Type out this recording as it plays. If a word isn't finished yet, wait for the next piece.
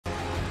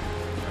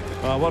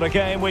Well, what a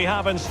game we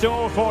have in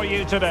store for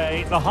you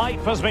today. The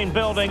hype has been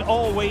building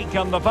all week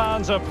and the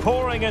fans are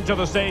pouring into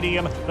the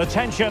stadium. The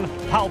tension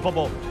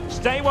palpable.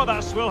 Stay with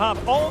us. We'll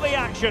have all the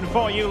action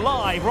for you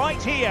live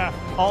right here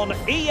on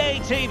EA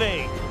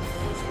TV.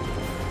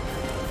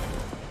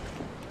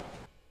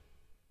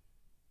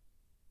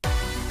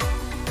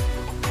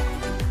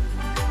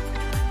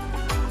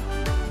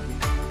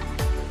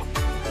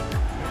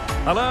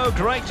 Hello,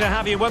 great to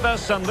have you with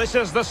us, and this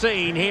is the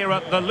scene here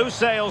at the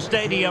Lusail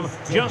Stadium,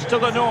 just to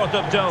the north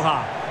of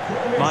Doha.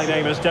 My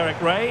name is Derek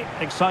Ray,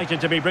 excited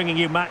to be bringing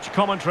you match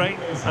commentary,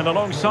 and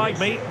alongside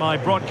me, my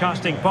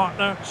broadcasting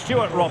partner,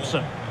 Stuart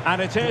Robson.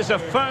 And it is a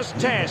first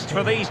test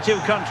for these two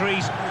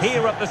countries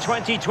here at the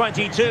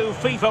 2022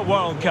 FIFA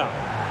World Cup.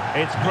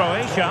 It's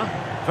Croatia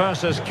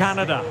versus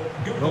Canada.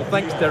 Well,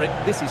 thanks, Derek.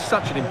 This is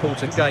such an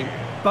important game.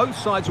 Both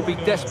sides will be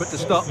desperate to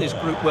start this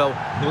group well.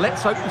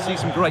 Let's hope we see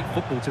some great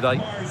football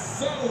today.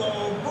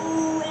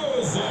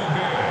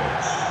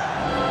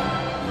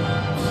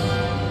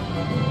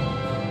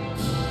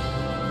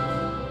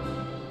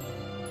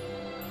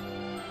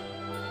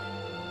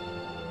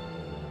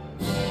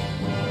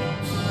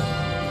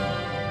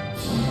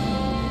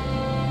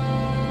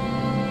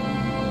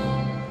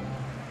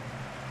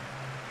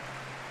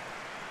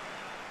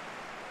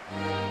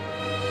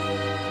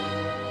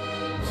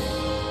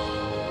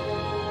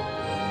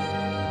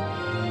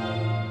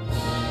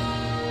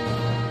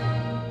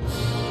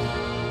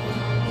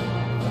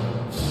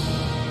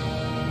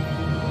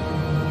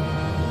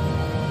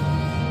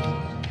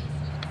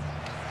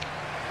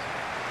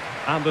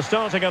 And the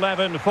starting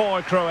 11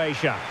 for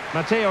Croatia.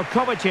 Mateo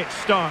Kovacic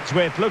starts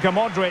with Luka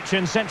Modric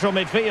in central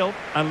midfield.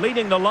 And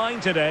leading the line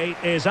today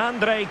is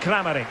Andrej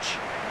Kramaric.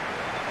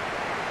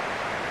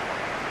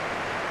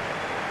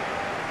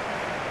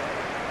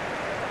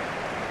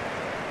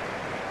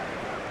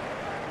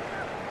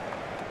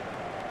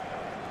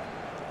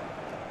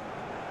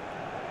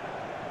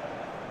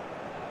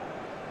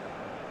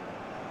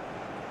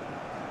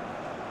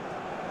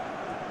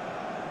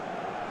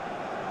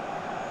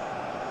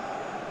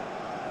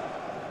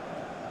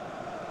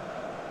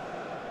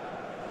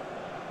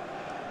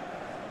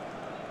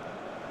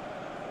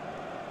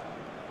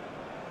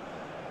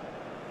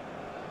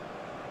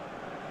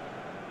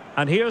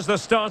 And here's the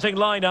starting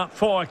lineup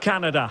for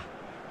Canada.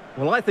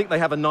 Well, I think they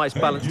have a nice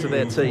balance to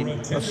their team.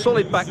 A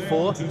solid back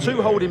four,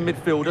 two holding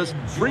midfielders,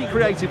 three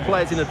creative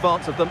players in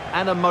advance of them,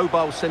 and a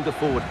mobile centre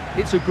forward.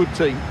 It's a good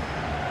team.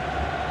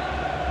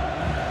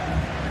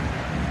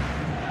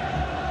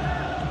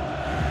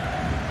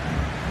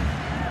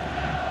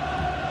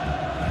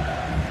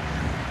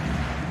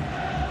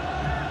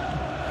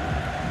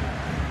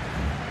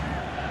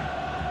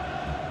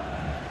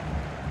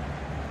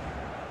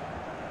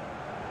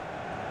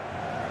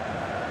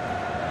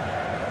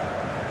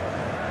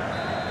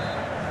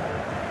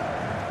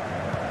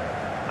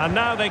 And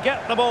now they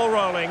get the ball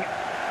rolling.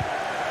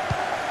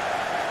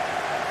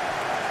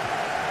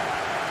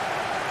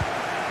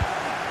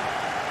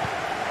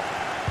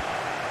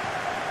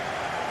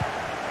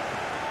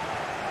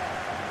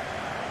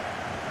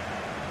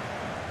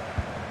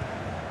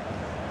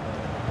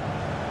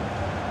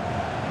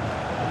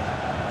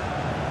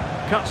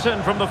 Cuts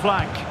in from the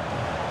flank.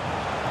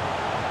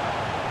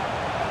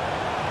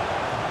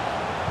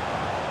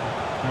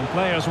 And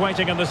players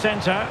waiting in the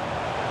centre.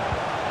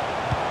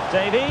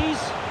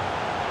 Davies.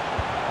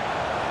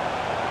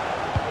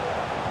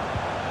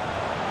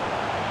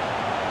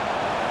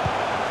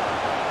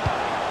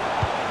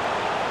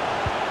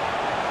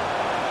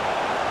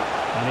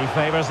 And he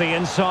favours the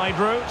inside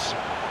route.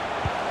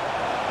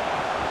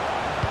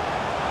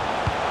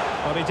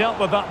 Well, he dealt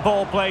with that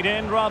ball played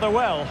in rather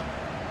well.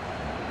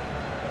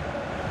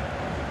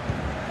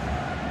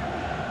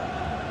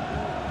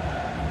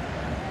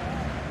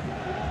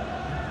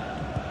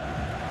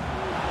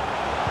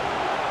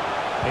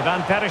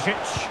 Ivan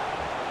Perisic.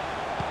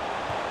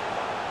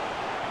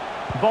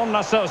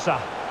 Bonna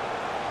Sosa.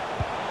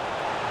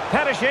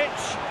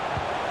 Perisic.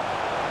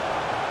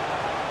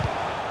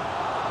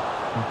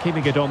 And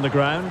keeping it on the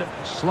ground,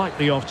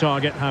 slightly off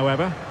target,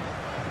 however.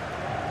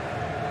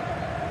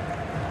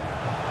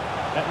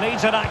 It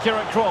needs an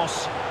accurate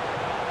cross.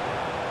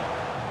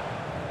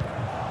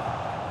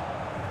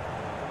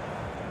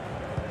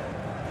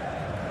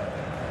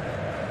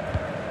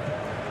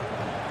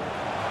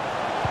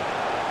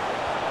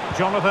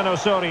 Jonathan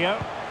Osorio.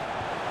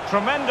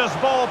 Tremendous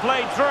ball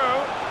played through.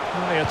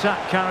 Well, the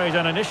attack carried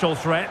an initial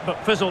threat,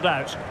 but fizzled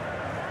out.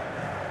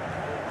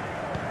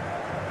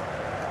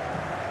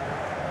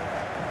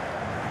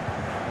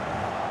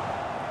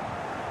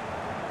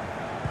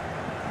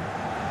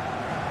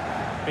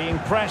 Being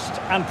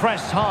pressed and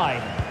pressed high.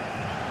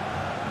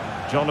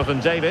 Jonathan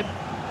David.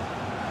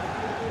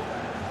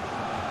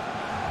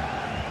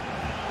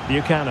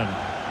 Buchanan.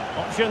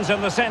 Options in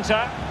the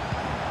centre.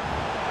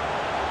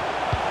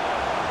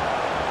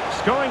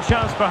 Scoring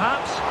chance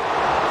perhaps.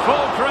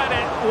 Full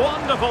credit.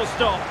 Wonderful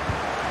stop.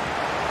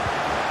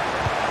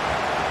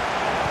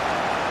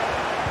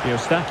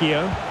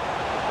 Eustachio.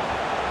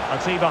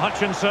 Atiba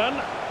Hutchinson.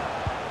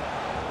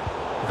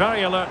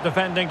 Very alert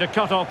defending to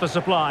cut off the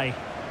supply.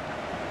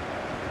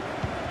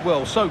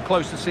 Well, so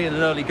close to seeing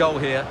an early goal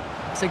here.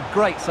 It's a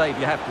great save,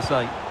 you have to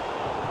say.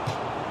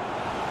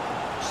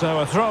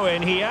 So a throw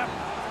in here.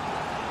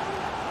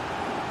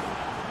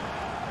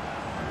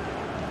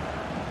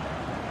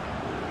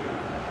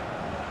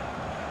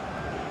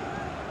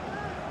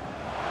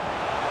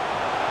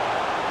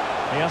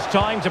 He has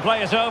time to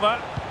play it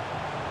over.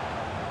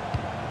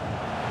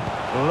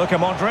 Look at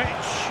Modric.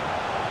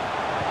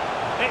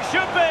 It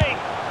should be.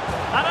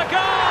 And a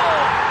goal!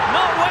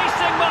 Not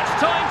wasting much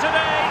time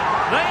today.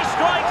 They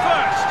strike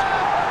first.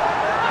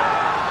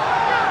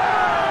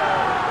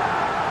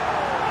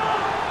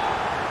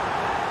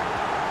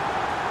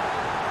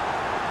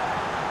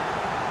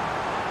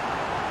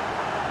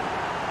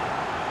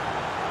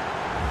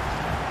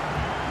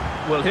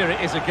 Well, here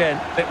it is again.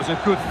 It was a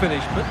good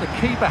finish, but the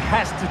keeper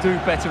has to do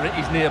better at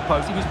his near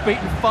post. He was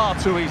beaten far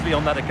too easily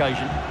on that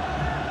occasion.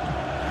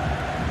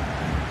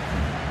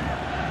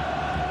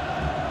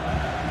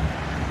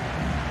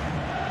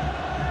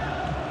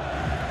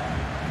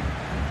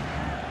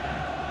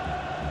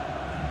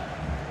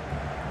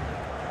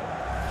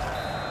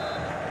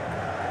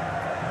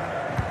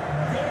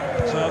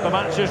 So the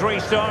match has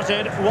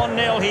restarted.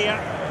 1-0 here.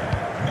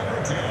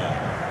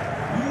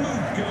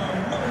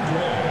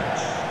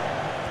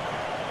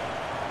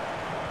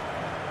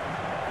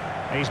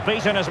 He's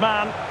beaten his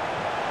man.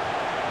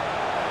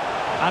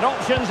 And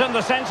options in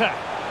the centre.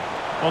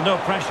 Well, no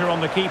pressure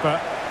on the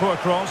keeper. Poor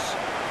cross.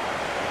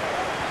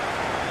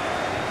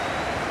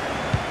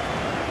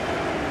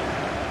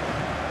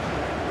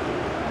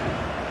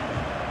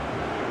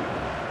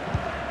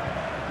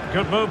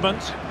 Good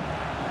movement.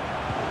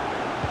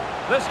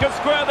 This could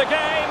square the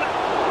game.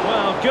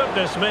 Well,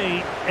 goodness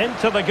me.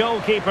 Into the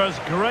goalkeeper's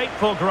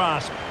grateful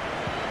grasp.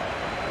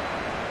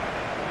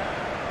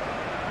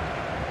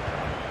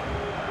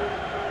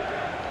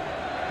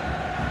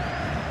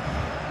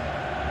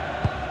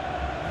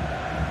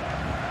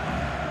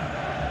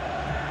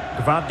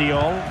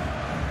 Gvardiol.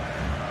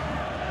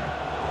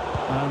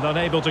 And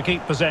unable to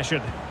keep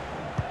possession.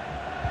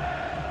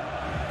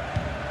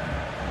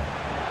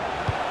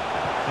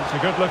 It's a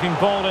good-looking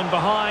ball in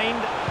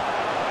behind.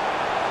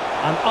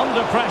 And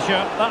under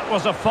pressure, that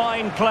was a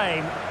fine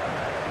claim.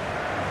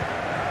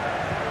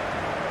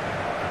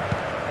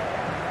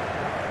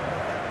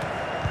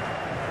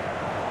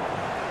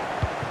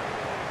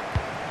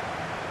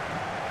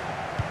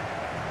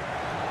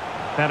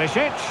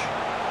 Perisic.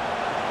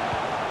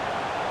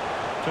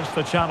 Just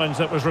the challenge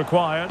that was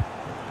required.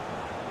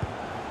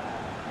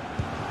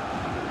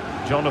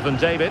 Jonathan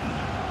David.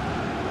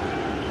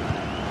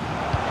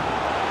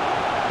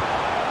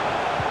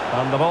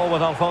 And the ball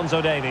with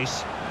Alphonso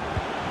Davies.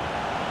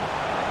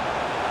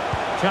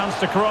 Chance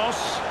to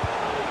cross.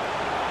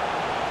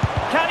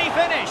 Can he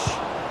finish?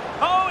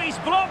 Oh, he's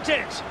blocked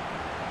it.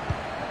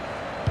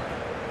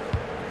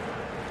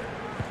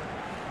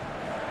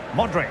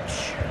 Modric.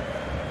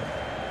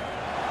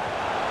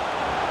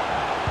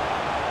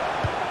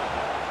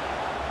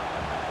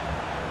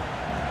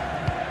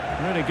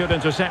 Really good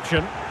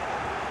interception.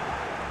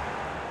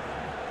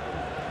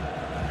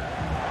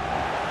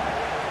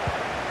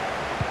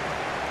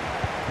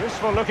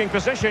 Useful looking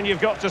position, you've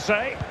got to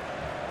say.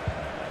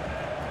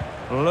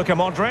 Look at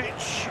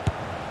Modric.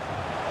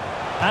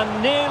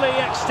 And nearly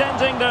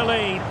extending their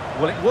lead.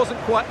 Well, it wasn't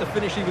quite the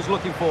finish he was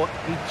looking for.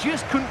 He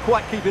just couldn't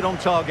quite keep it on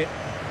target.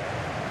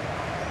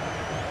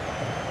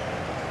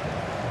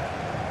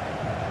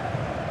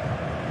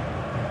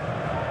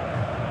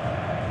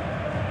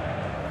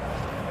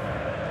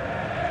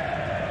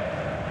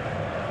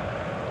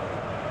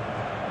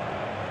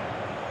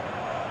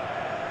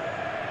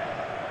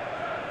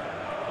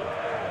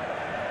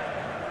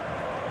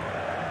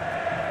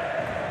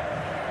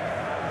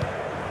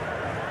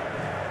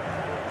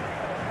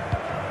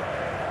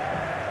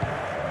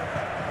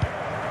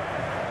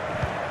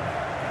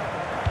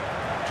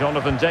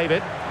 Jonathan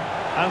David,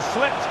 and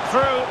slipped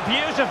through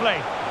beautifully.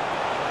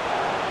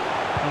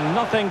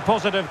 Nothing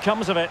positive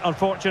comes of it,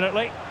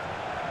 unfortunately.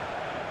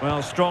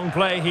 Well, strong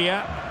play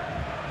here.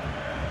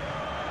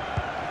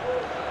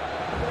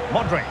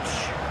 Modric.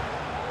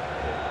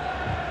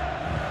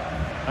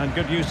 And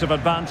good use of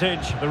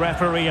advantage. The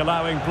referee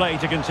allowing play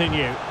to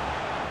continue.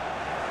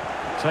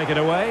 Take it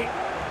away.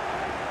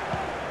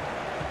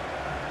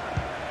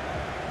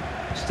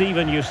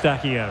 Steven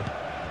Eustachio.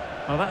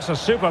 Well, that's a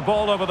super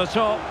ball over the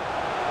top.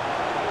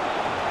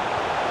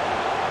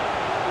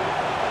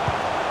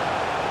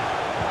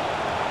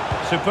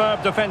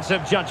 Superb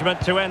defensive judgment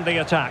to end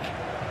the attack.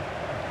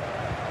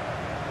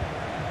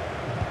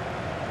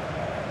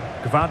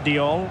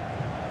 Gvardiol.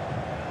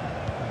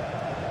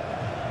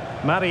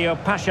 Mario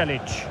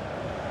Pasalic.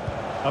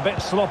 A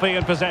bit sloppy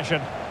in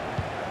possession.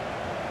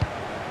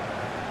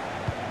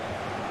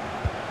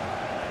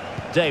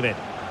 David.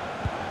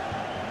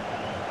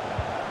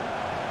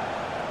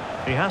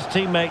 He has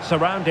teammates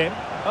around him.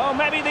 Oh,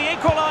 maybe the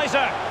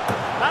equaliser.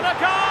 And a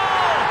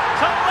goal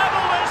to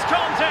level this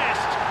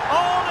contest.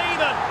 All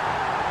even.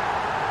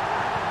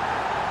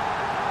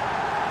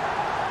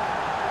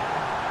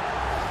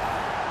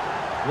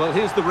 Well,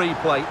 here's the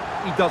replay.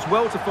 He does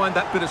well to find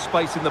that bit of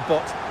space in the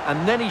box,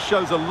 and then he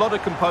shows a lot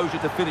of composure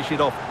to finish it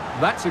off.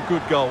 That's a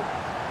good goal.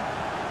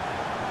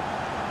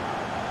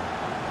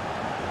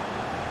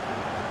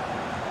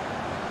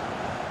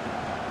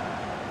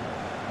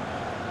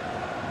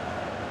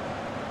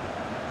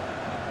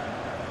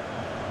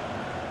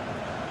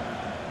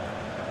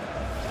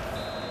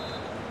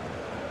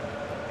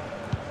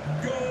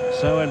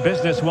 So in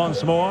business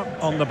once more,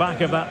 on the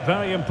back of that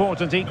very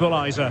important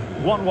equaliser.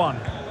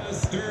 1-1.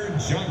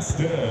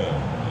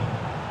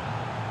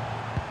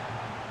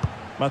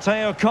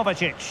 Mateo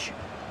Kovacic.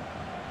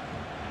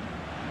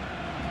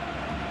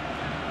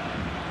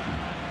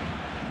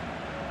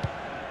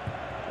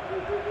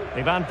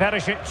 Ivan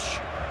Perisic.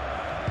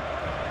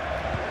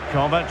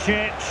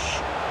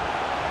 Kovacic.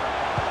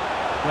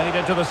 Played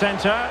into the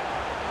centre.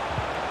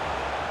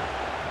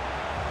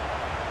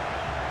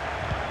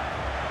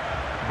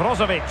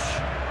 Brozovic.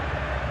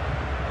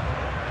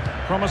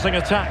 Promising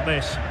attack,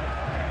 this.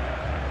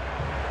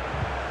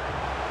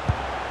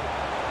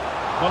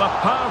 Well, a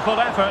powerful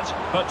effort,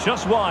 but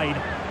just wide.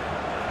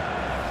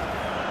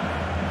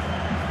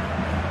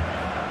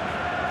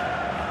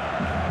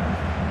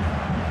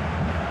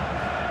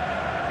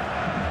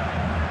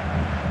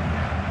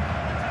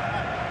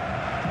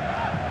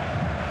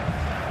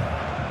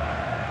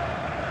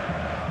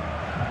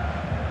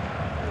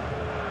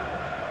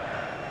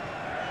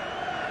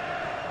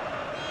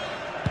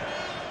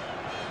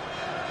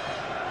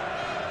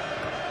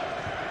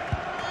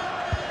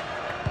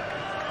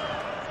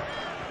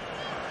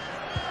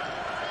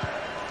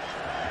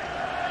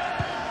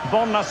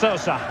 Bonna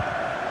Sosa.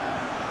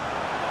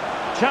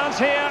 Chance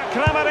here,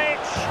 Kramaric.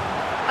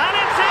 And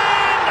it's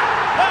in!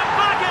 They're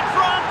back in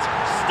front!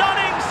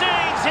 Stunning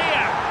scenes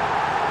here!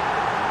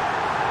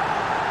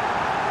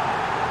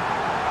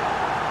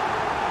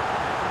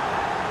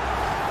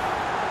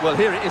 Well,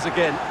 here it is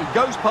again. He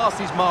goes past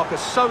his marker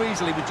so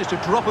easily with just a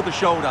drop of the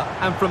shoulder,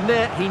 and from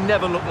there, he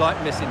never looked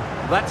like missing.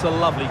 That's a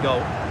lovely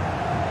goal.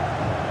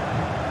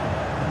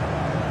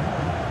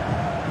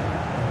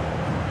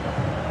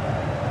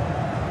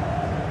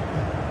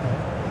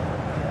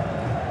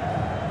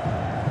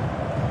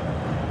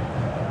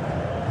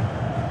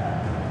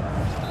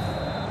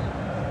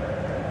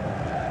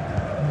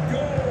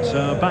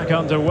 So back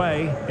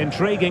underway.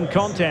 Intriguing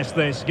contest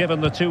this,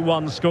 given the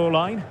 2-1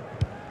 scoreline.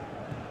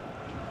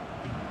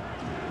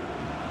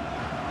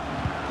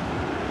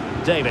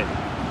 David.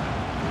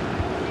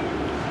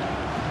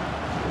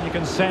 You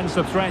can sense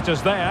the threat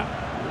is there.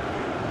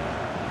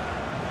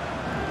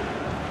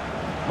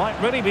 Might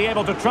really be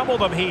able to trouble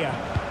them here.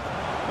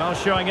 Well,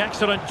 showing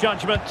excellent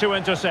judgment to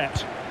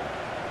intercept.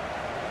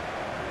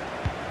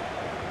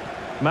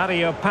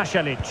 Mario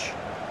Pasalic.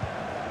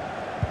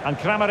 And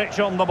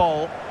Kramaric on the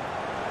ball.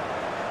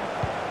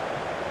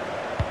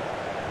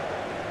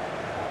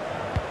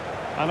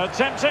 And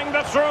attempting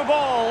the through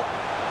ball.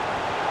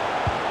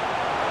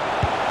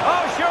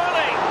 Oh,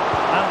 surely!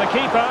 And the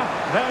keeper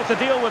there to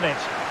deal with it.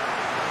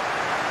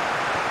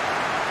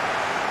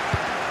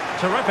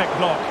 Terrific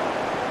block.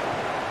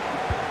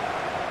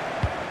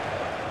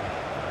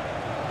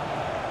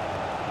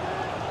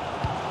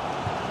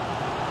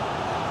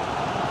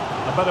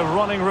 A bit of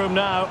running room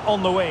now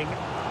on the wing.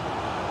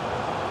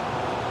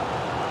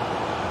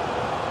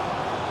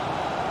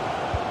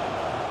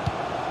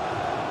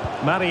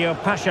 Mario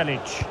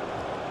Pasalic.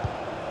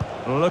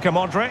 Luka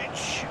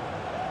Modric.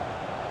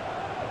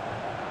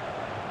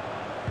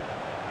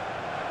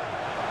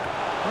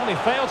 Well, he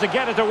failed to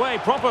get it away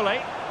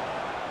properly.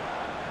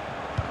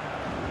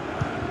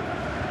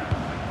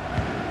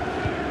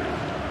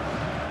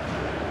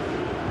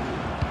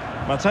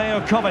 Mateo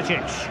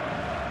Kovacic.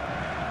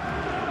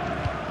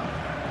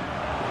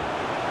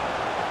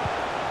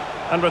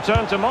 And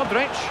return to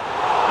Modric.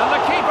 And the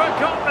keeper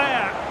got there.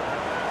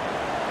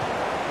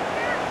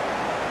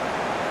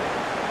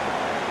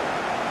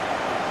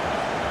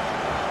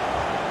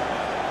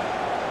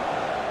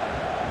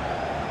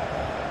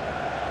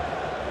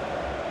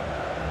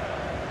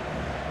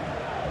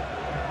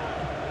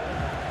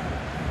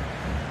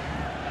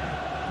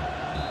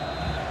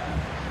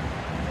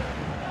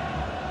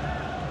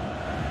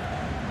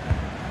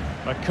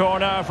 A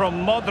corner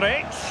from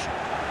Modric.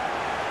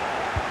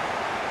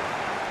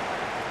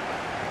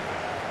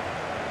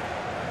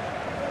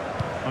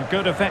 A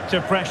good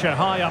effective pressure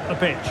high up the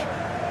pitch.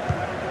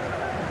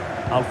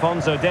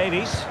 Alphonso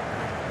Davies.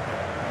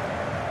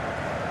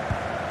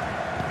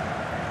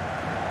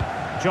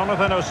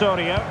 Jonathan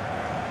Osorio.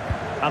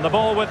 And the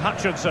ball with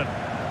Hutchinson.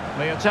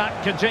 The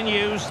attack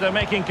continues. They're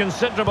making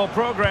considerable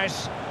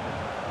progress.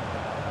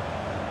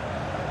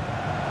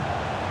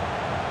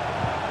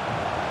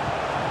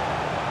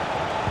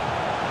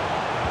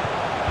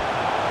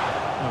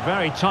 A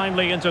very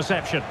timely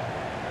interception.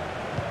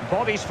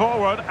 Bodies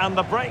forward and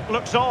the break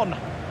looks on.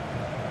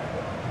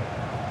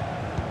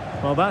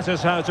 Well, that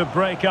is how to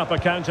break up a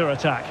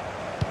counter-attack.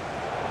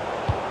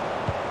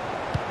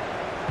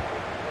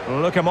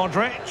 Luka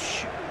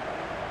Modric.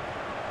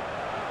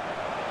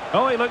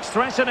 Oh, he looks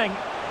threatening.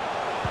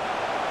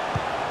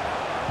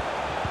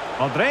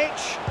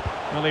 Modric.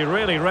 Well, he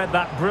really read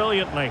that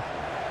brilliantly.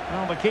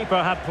 Well, the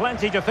keeper had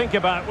plenty to think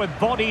about with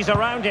bodies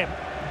around him.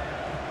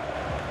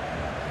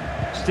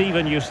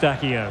 Steven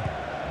Eustachio.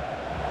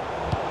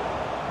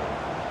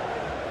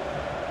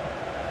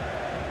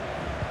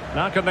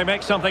 Now can they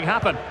make something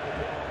happen?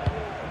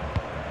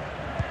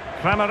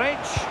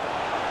 Kramaric.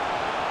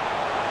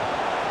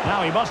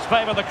 Now he must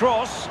favour the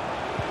cross.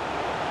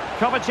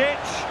 Kovacic.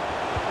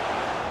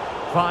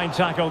 Fine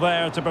tackle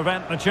there to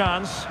prevent the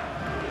chance.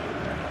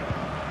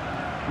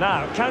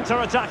 Now,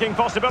 counter-attacking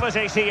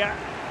possibilities here.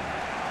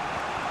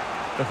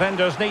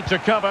 Defenders need to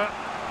cover.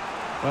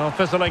 Well,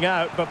 fizzling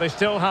out, but they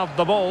still have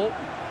the ball.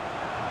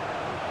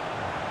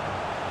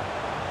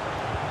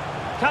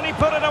 Can he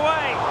put it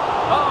away?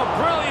 Oh,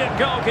 brilliant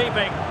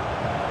goalkeeping.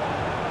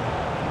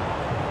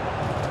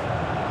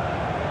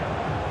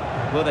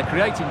 Well, they're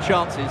creating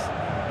chances.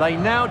 They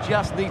now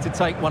just need to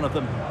take one of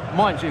them.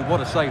 Mind you, what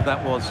a save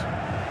that was.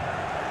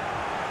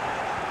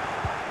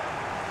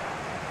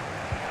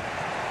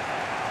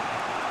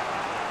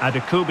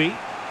 Adekubi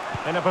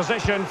in a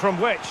position from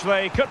which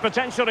they could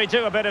potentially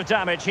do a bit of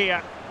damage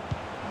here.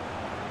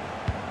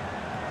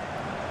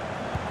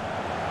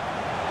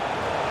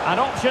 And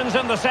options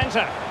in the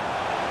centre.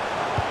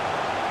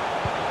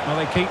 Well,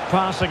 they keep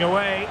passing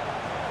away.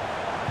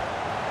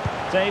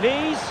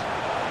 Davies.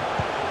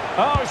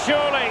 Oh,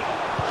 surely.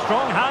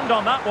 Strong hand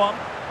on that one.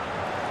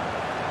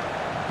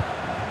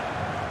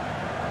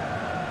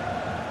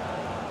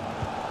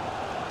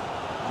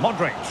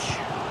 Modric.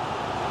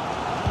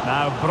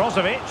 Now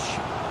Brozovic.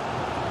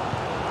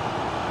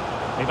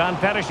 Ivan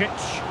Perisic.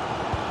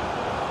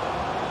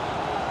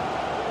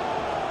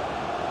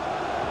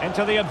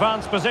 Into the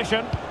advanced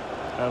position.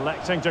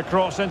 Electing to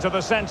cross into the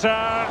centre.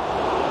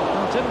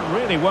 Well, didn't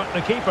really work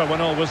the keeper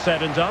when all was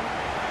said and done.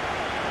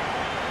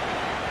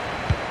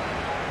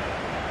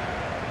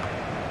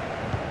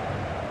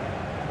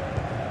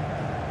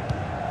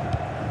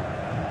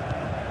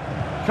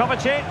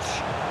 Kovacic.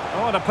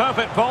 Oh, and a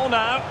perfect ball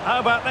now. How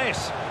about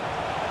this?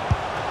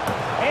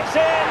 It's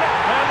in.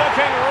 They're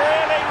looking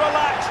really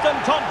relaxed and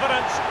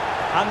confident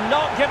and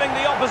not giving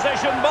the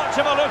opposition much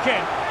of a look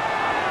in.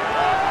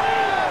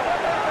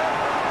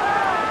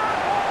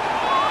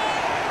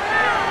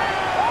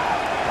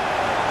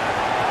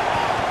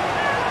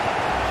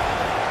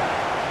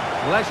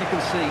 Well, as you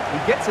can see,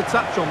 he gets a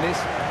touch on this,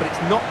 but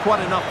it's not quite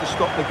enough to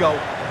stop the goal.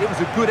 It was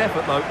a good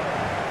effort, though.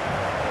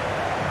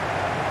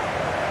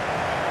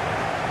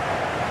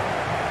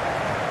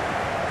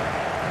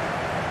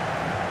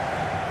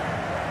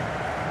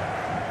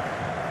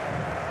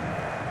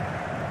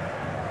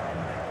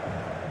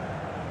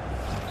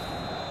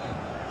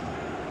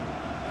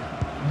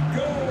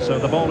 So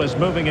the ball is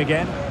moving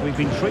again. We've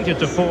been treated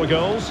to 4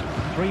 goals.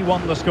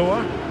 3-1 the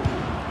score.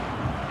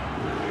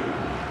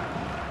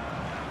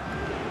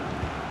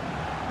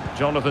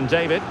 Jonathan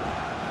David.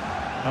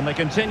 And they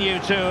continue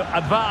to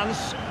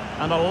advance.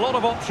 And a lot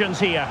of options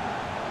here.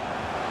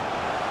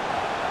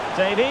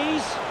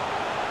 Davies.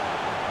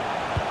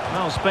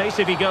 Well, space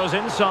if he goes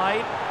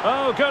inside.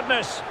 Oh,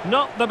 goodness.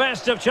 Not the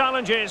best of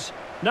challenges.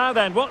 Now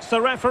then, what's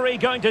the referee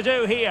going to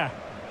do here?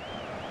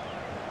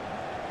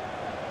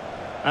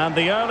 And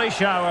the early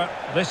shower.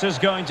 This is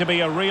going to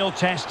be a real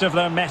test of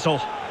their mettle.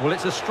 Well,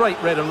 it's a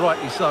straight red and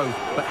rightly so.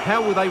 But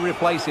how will they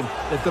replace him?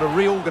 They've got to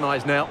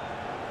reorganise now.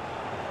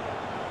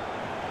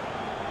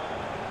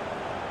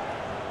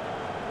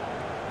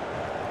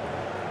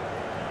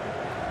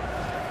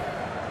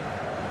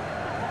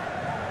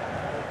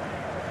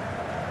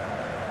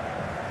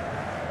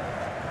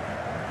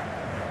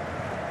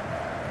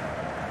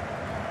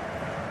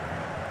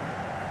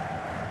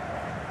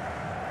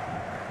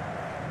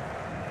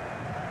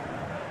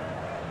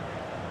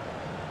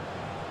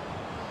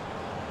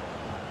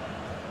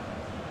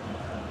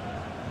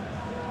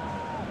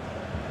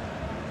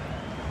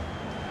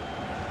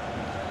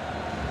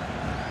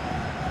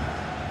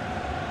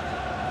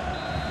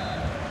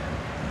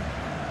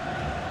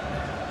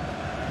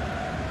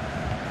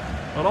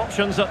 Well,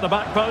 options at the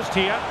back post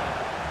here.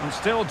 And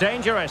still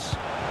dangerous.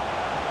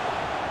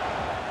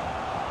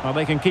 Well,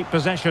 they can keep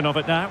possession of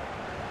it now.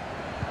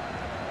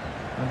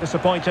 And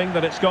disappointing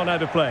that it's gone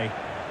out of play.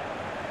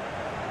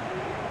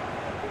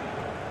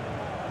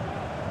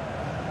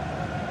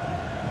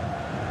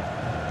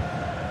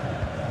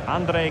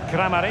 Andrej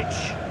Kramaric.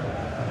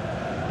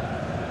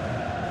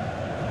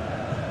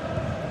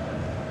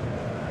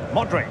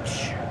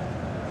 Modric.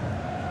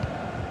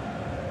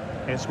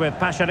 It's with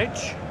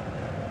Pasalic.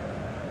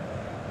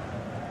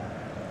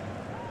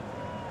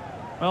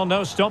 Well,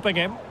 no stopping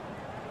him.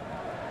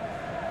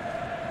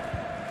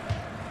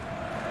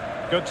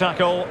 Good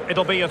tackle.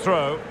 It'll be a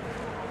throw.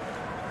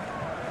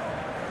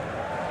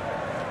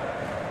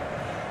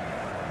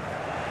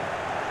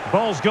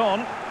 Ball's gone.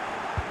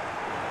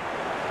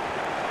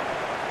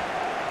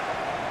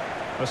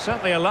 They're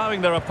certainly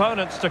allowing their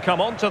opponents to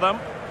come onto them.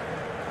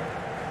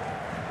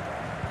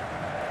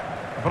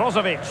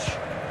 Brozovic.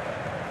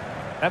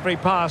 Every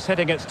pass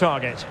hitting its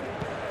target.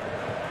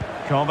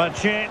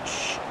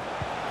 Kovacic.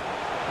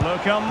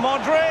 Luka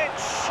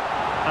Modric.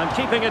 And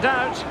keeping it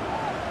out.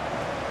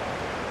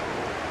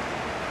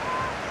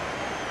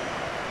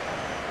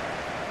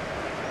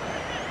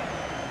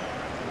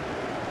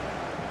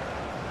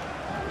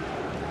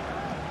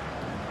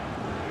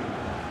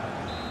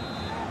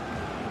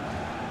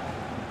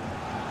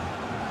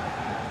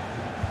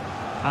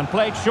 And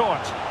played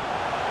short.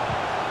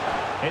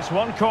 It's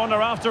one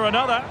corner after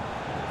another.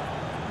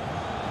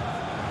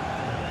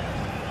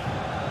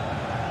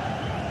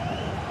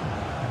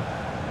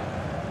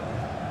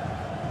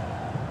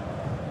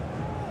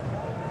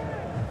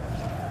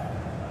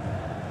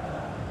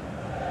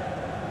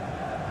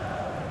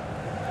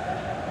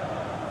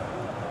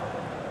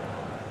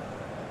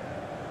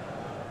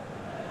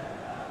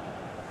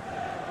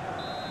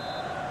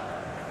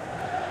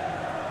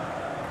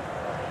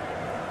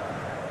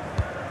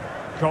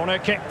 Corner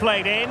kick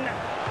played in.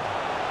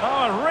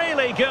 Oh, a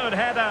really good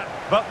header,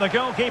 but the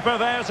goalkeeper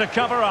there to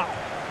cover up.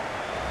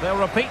 They'll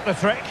repeat the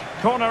trick.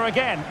 Corner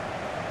again.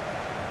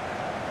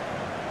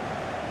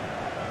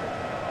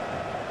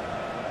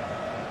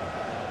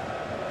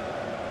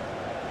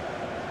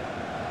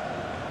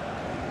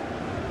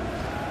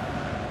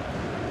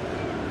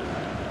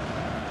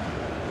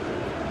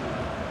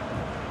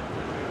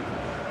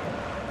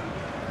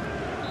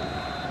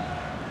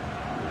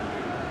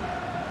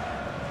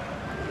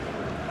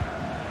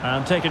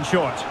 And taken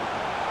short.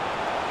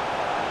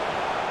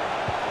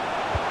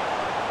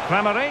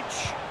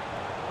 Kramaric.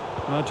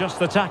 Well, just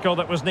the tackle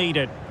that was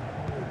needed.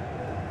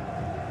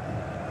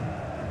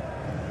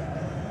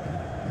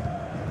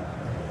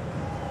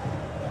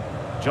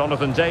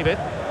 Jonathan David.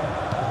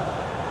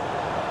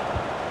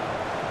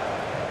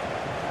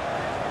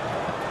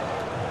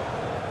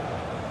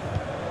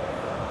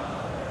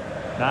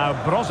 Now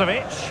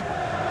Brozovic.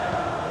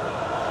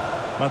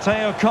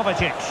 Mateo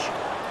Kovacic.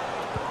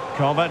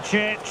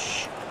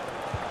 Kovacic.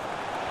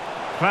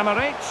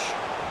 Kramaric.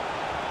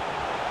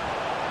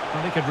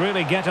 Well, he could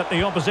really get at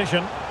the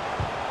opposition.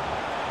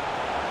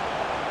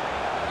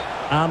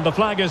 And the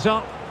flag is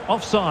up.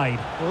 Offside.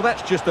 Well,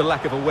 that's just a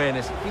lack of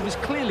awareness. He was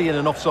clearly in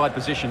an offside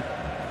position.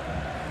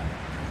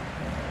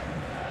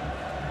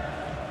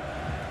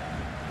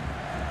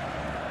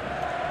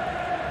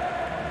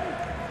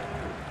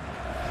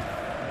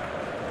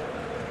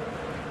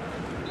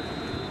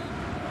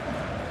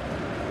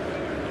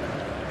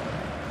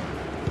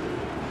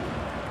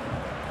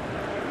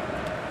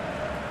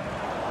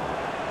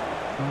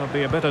 I'll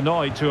be a bit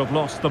annoyed to have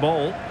lost the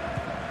ball.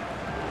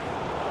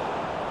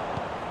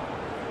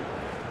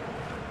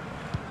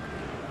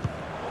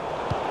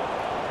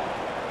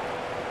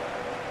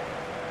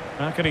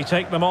 How can he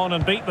take them on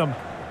and beat them?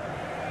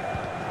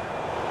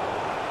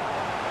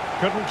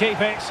 Couldn't keep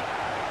it.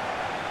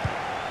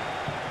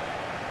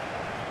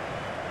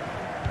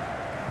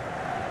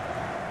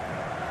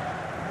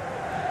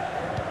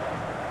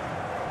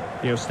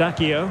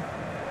 Eustachio.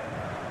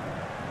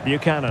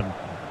 Buchanan.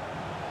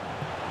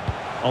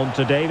 On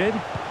to David.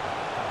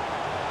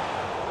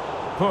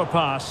 Poor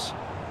pass.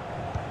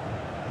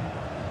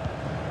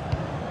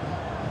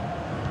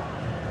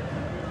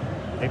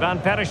 Ivan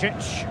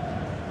Perisic.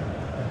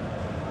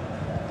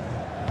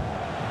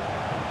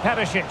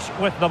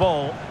 Perisic with the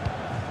ball.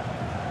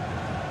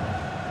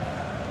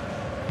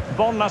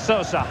 Bonna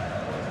Sosa.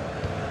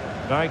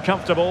 Very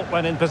comfortable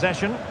when in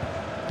possession.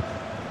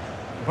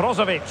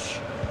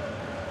 Brozovic.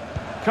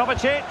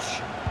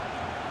 Kovacic.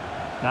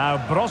 Now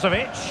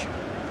Brozovic.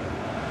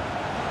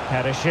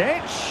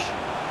 Perisic.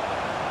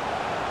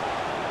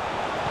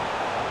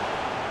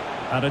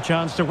 And a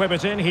chance to whip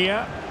it in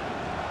here.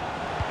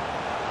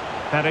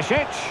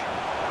 Perisic.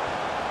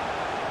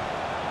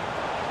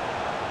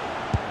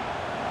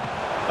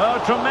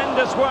 Oh,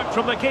 tremendous work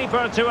from the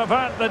keeper to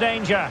avert the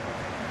danger.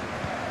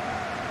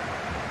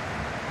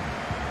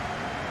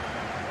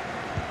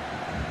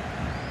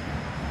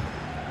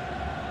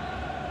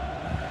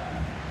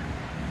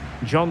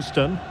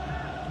 Johnston.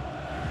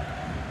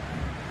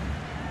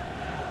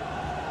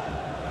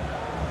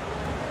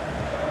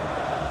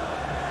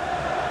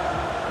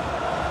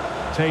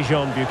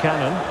 Tejon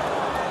Buchanan.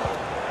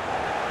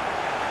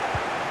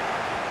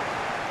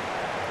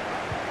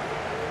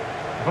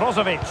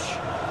 Brozovic.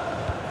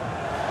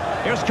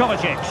 Here's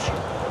Kovacic.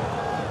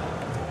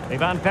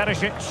 Ivan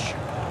Perisic.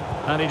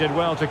 And he did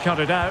well to cut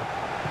it out.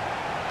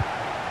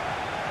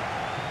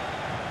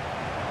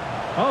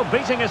 Oh,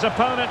 beating his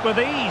opponent with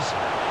ease.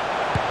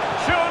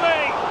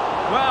 Surely!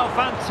 Well,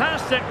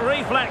 fantastic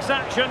reflex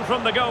action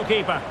from the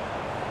goalkeeper.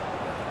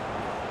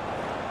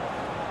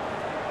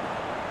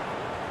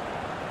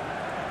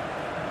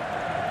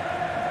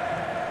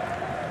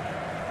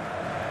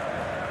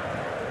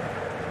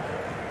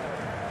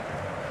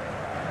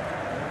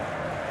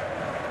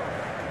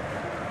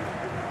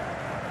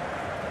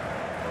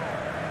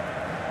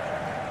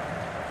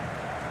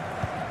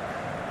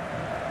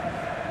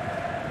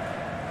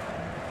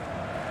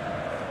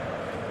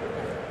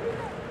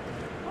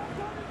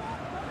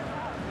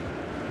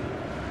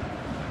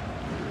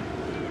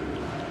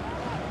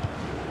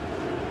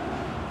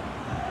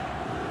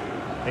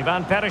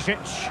 Ivan Perisic.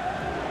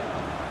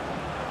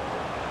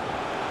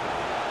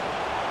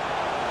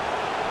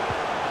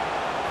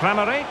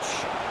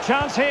 Kramaric.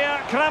 Chance here,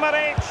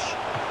 Kramaric.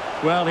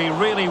 Well, he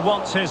really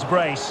wants his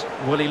brace.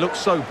 Well, he looks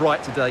so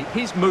bright today.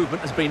 His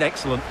movement has been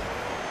excellent.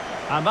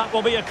 And that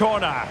will be a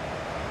corner.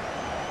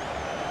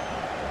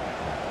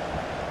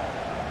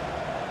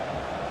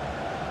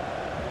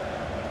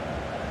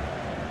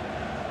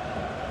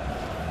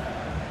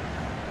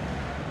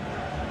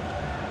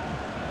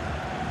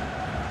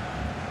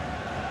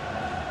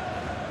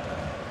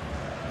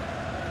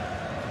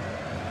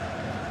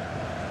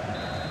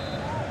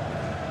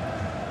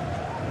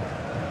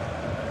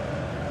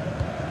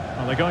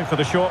 Well, they're going for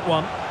the short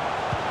one.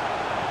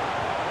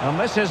 And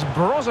this is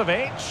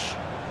Brozovic.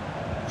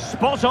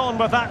 Spot on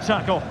with that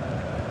tackle.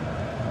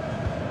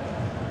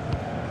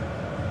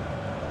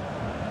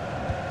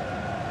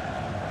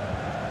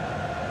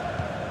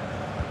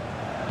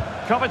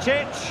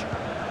 Kovacic.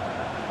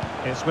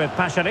 It's with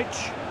Pasalic.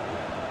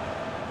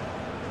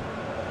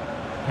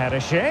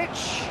 Perisic.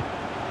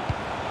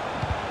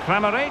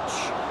 Kramaric.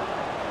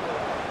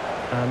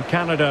 And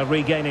Canada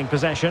regaining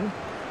possession.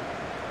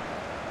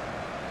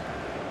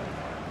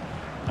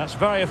 That's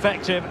very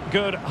effective,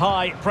 good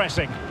high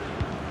pressing.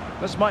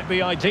 This might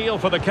be ideal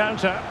for the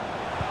counter.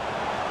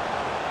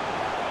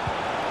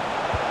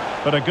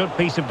 But a good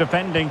piece of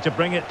defending to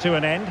bring it to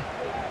an end.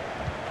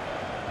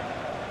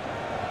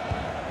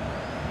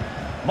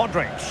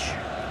 Modric.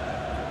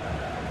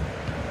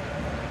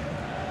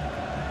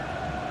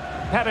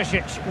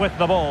 Perisic with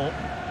the ball.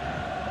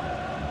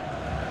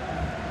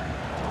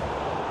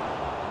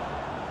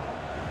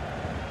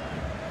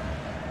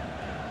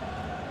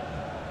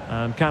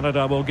 And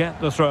Canada will get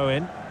the throw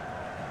in.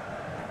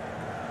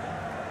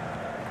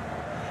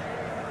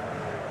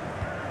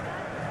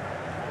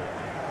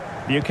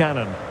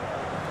 Buchanan.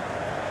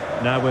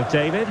 Now with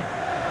David.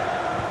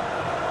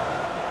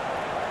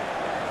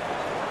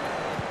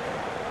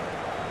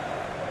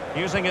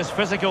 Using his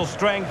physical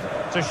strength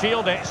to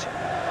shield it.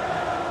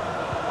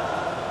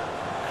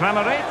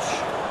 Kramaric.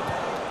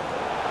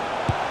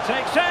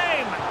 Takes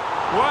aim.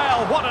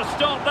 Well, what a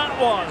stop that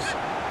was.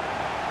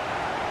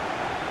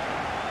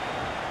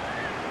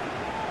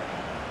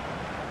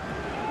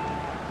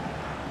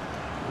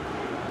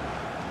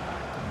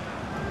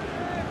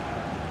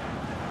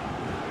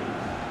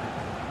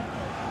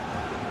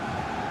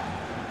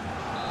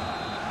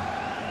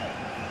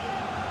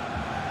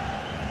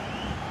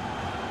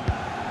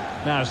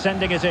 Now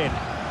sending it in.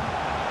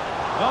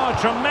 Oh,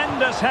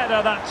 tremendous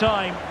header that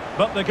time,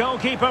 but the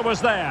goalkeeper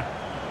was there.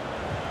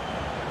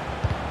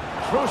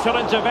 Crucial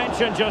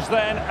intervention just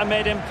then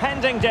amid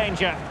impending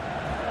danger.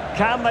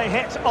 Can they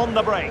hit on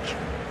the break?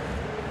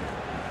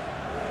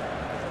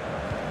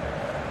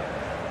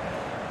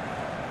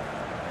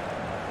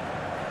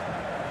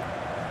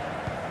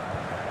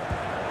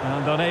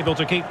 And unable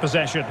to keep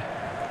possession.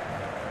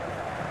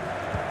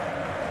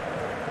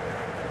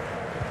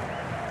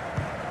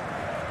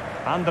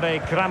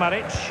 Andrej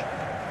Kramaric.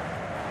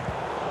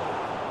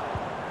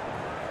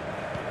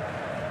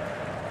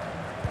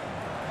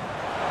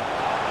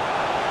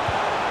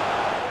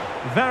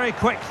 Very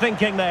quick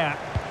thinking there.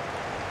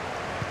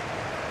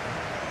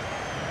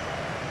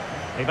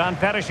 Ivan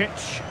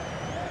Perisic.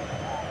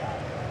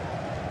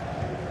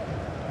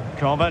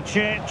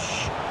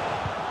 Kovacic.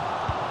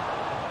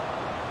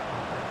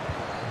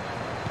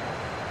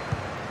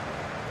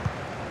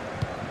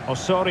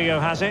 Osorio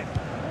has it.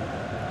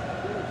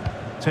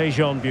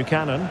 Tejon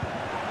Buchanan.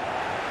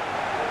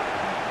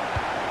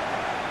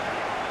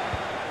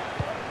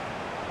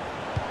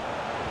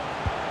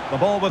 The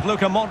ball with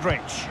Luka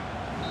Modric.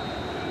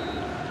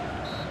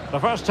 The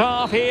first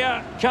half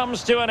here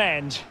comes to an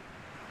end.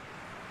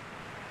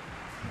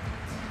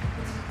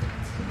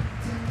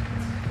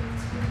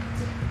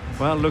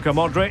 Well, Luka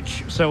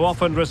Modric so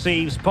often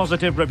receives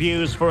positive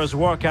reviews for his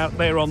work out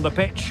there on the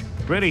pitch.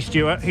 Really,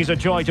 Stuart, he's a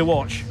joy to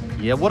watch.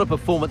 Yeah, what a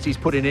performance he's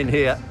putting in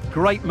here.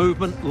 Great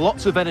movement,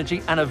 lots of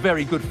energy and a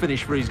very good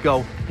finish for his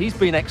goal. He's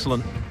been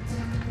excellent.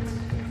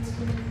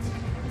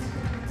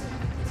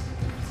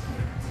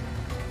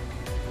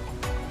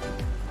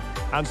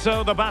 And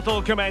so the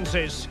battle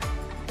commences.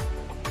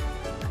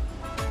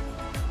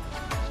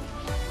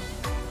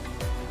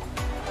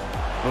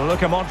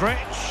 Luka Modric.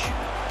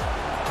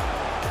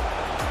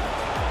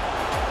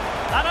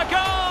 And a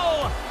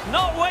goal!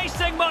 Not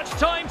wasting much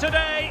time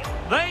today.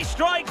 They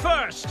strike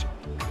first.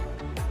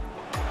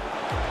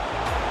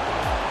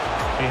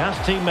 He has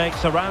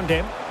teammates around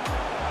him.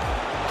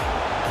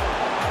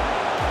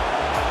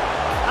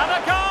 And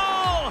a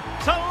goal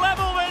to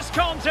level this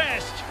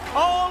contest.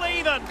 All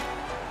even.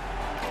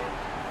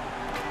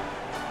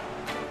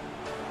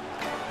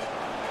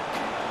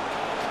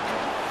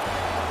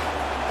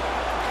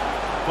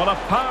 Well, a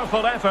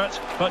powerful effort,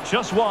 but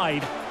just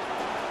wide.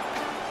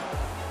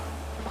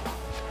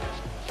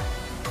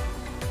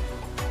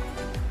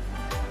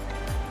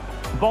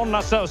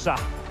 Bonna Sosa.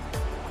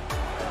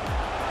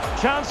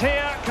 Chance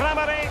here,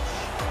 Kramaric.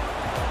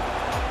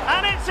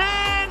 And it's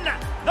in!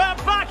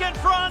 They're back in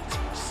front.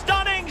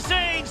 Stunning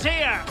scenes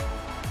here.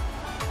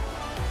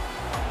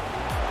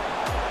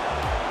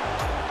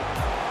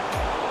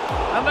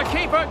 And the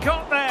keeper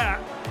got there.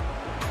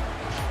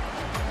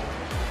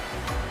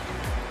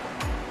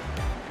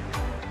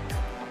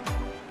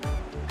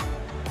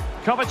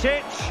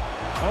 Kovacic.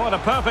 Oh, and a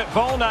perfect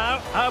ball now.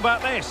 How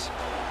about this?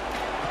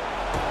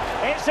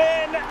 It's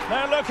in.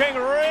 They're looking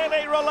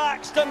really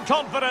relaxed and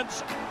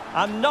confident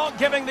and not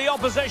giving the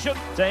opposition.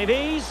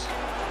 Davies.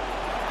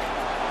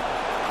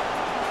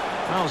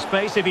 Well,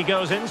 space if he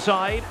goes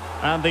inside.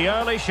 And the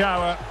early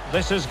shower.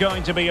 This is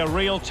going to be a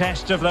real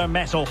test of their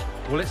mettle.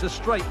 Well, it's a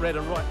straight red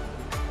and right.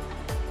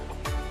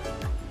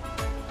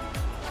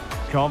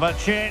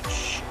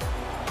 Kovacic.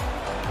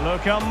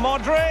 Luka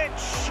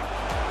Modric.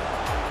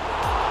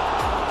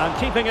 And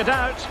keeping it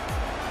out.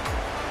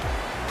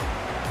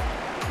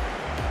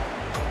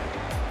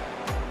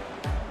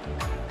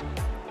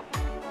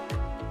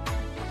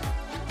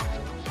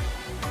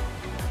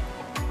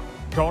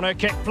 Corner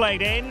kick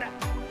played in.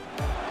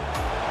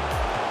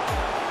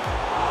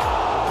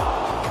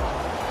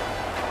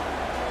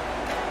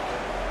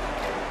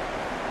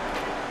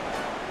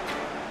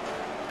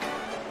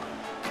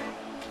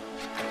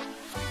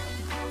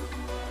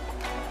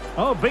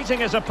 Oh, beating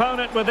his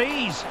opponent with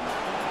ease.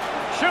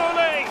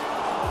 Surely!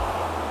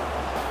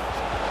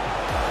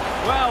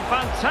 Well,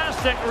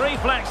 fantastic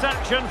reflex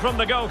action from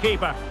the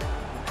goalkeeper.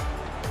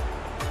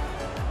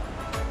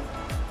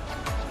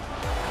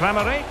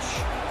 Kramaric.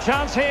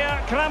 Chance here,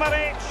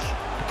 Kramaric.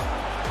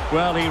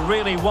 Well, he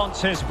really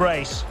wants his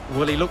brace.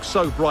 Well, he looks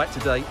so bright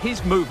today.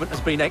 His movement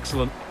has been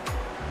excellent.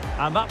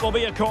 And that will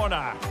be a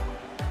corner.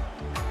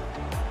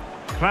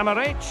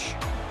 Kramaric.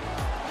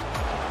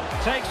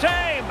 Takes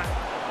aim.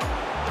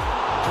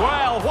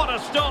 Well, what a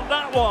stop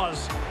that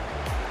was.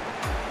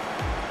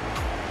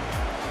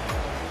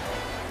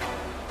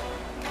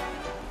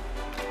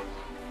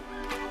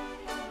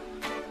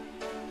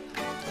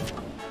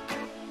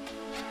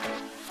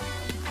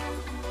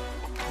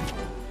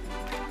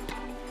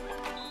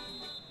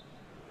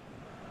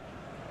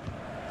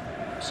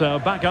 So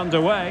back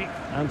underway,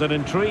 and an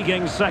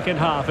intriguing second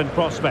half in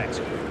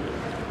prospect.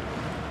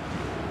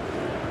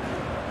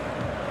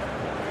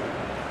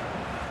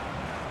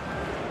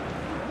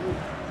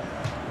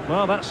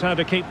 Well, that's how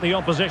to keep the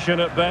opposition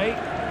at bay.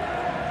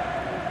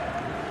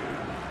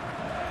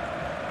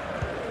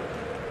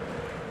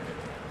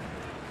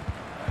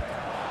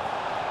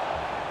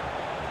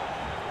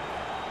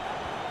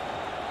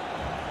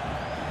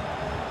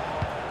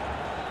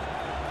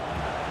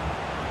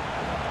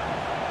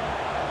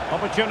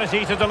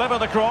 Opportunity to deliver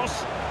the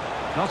cross.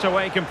 Not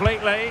away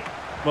completely.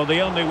 Well, the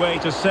only way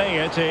to say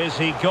it is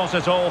he got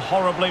it all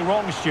horribly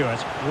wrong,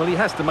 Stuart. Well, he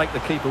has to make the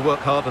keeper work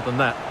harder than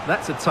that.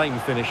 That's a tame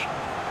finish.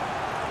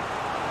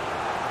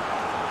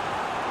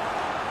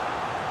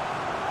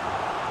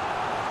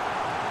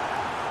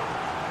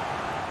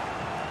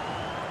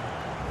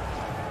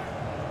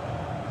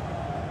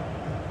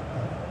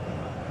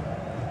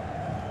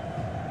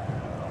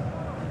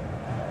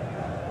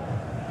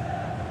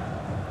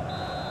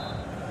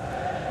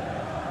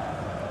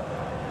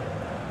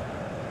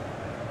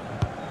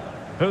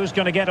 Who's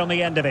going to get on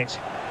the end of it?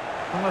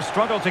 Well, a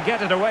struggle to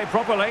get it away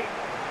properly.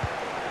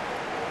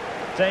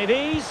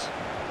 Davies.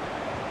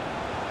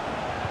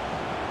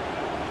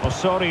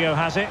 Osorio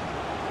has it.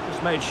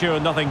 Just made sure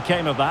nothing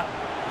came of that.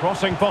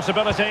 Crossing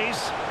possibilities.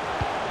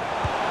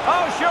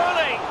 Oh,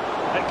 surely!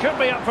 It could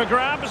be up for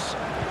grabs.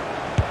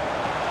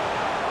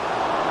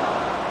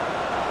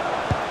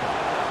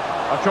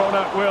 A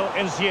corner will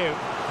ensue.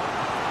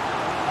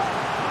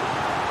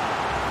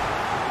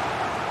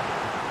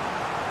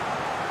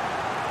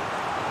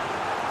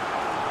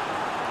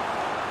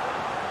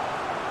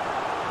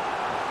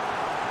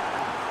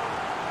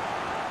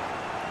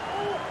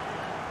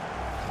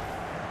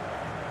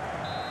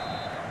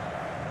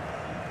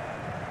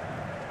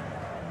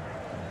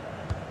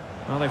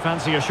 Well, they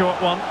fancy a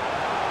short one.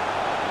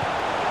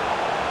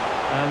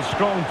 And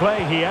strong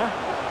play here.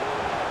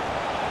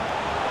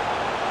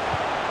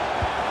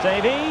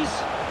 Davies.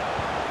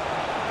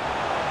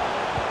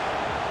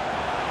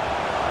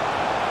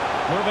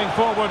 Moving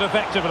forward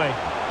effectively.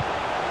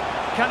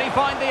 Can he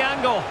find the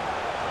angle?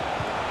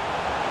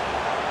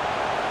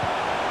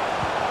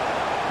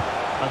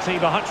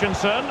 Atiba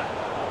Hutchinson.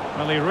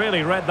 Well, he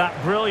really read that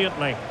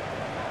brilliantly.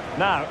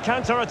 Now,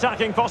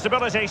 counter-attacking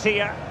possibilities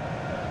here.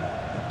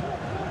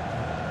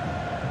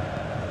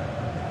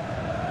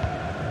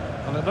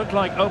 Well, it looked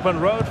like open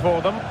road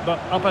for them, but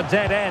up a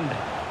dead end.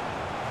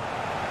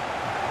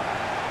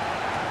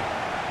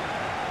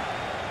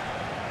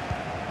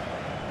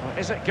 Well,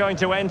 is it going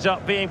to end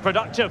up being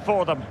productive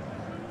for them?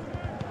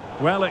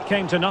 Well, it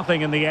came to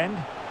nothing in the end.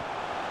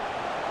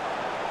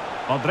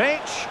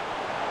 Modric.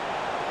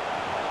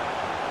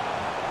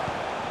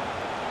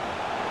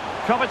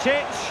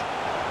 Kovacic.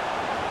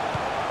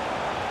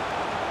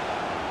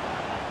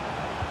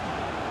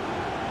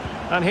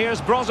 And here's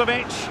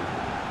Brozovic.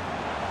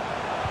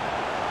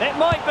 It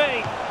might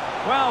be.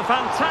 Well,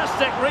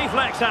 fantastic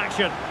reflex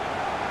action.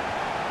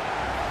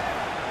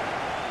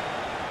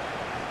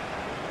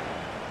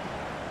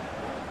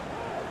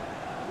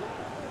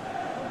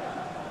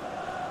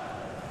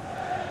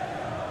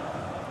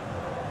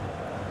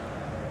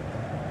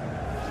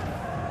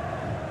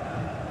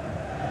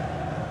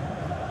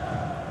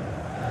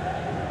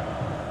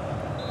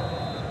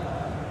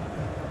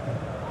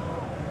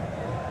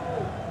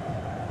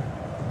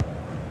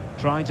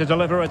 Trying to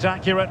deliver it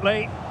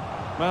accurately.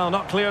 Well,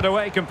 not cleared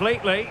away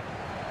completely.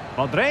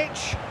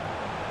 Modric.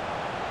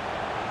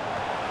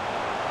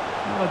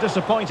 Well, a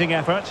disappointing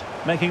effort,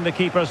 making the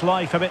keeper's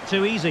life a bit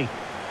too easy.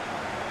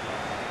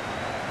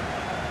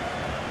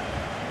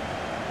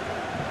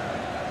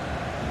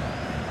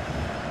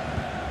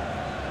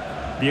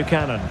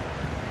 Buchanan.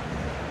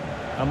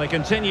 And they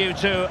continue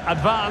to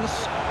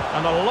advance.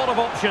 And a lot of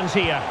options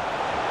here.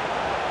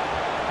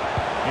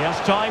 He has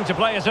time to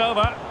play it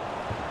over.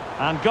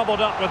 And gobbled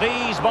up with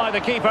ease by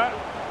the keeper.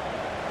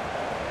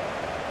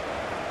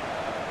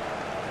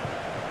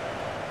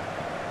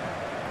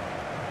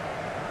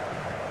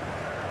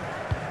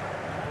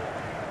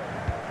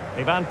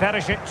 Ivan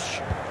Perisic.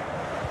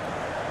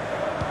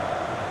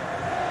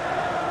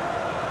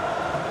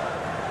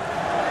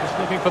 Just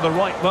looking for the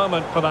right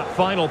moment for that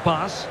final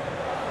pass.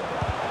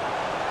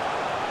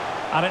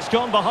 And it's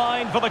gone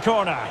behind for the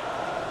corner.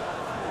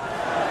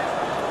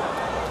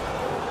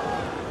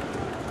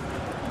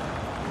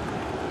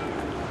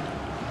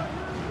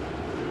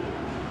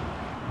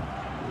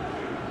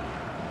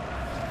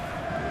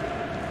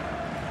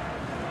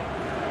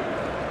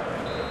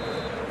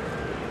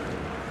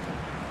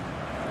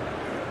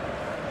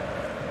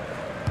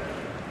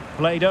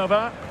 Played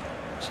over.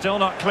 Still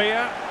not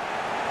clear.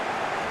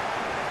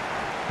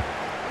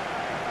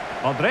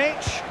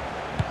 Modric.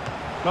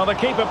 Well, the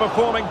keeper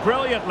performing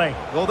brilliantly.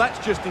 Well,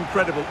 that's just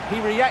incredible. He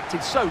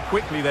reacted so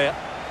quickly there.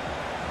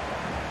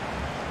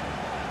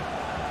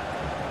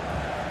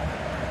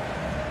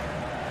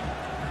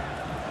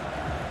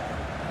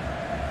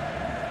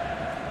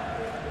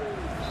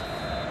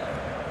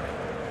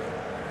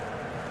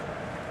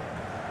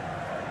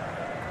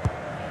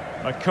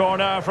 A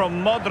corner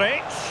from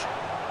Modric.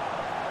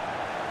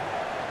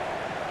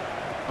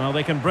 Well,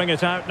 they can bring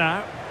it out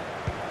now.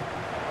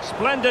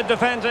 Splendid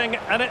defending,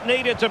 and it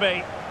needed to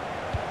be.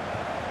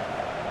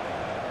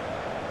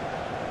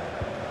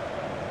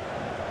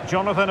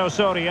 Jonathan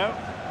Osorio.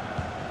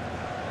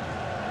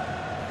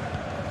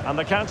 And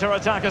the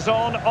counter-attack is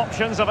on.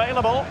 Options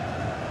available.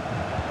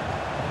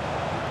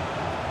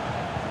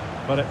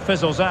 But it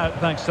fizzles out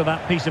thanks to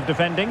that piece of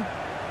defending.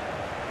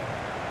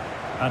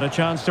 And a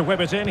chance to whip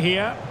it in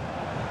here.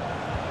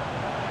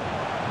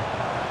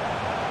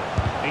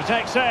 He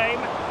takes aim.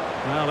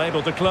 Well,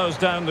 able to close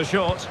down the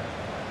shot.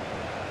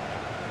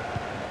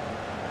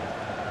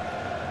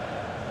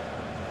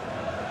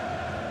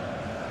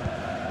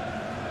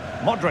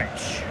 Modric.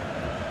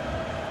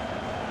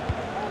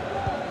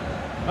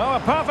 Oh, a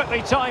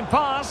perfectly timed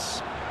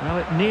pass. Well,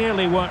 it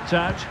nearly worked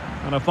out.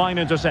 And a fine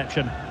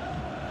interception.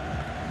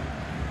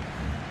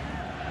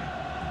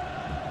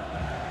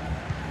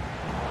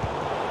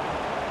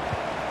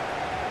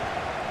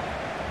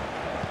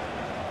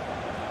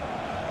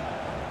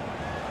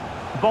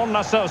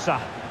 Bonna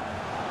Sosa.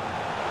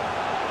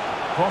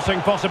 Crossing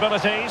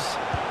possibilities.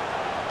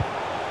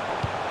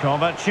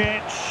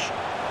 Kovacic.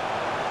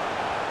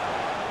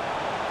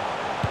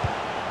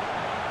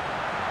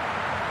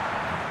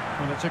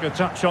 Well, it took a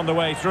touch on the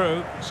way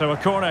through, so a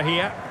corner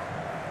here.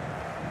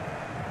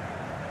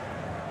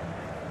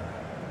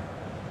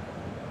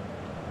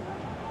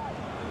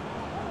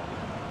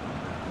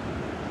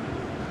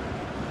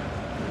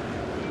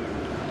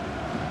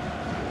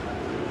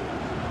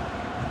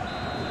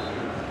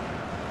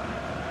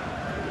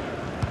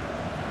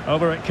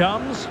 Over it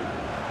comes.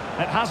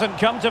 It hasn't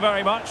come to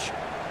very much.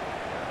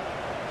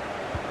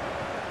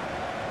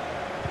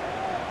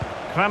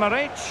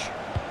 Kramaric.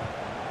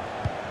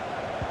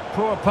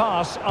 Poor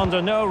pass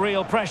under no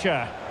real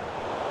pressure.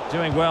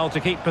 Doing well to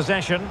keep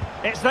possession.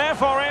 It's there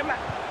for him.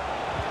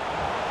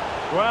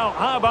 Well,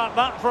 how about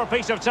that for a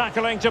piece of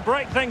tackling to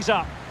break things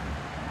up?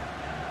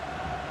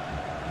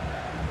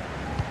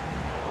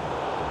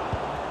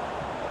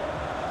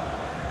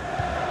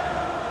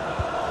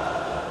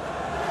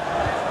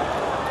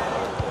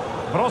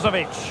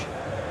 Brozovic.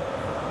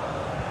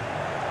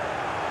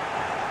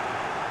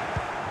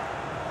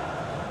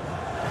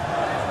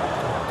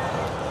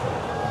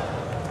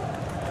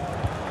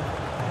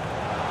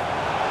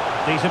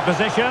 Decent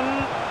position.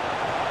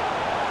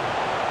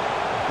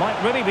 Might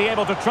really be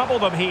able to trouble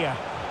them here.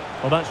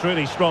 Well, that's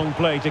really strong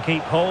play to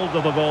keep hold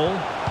of the ball.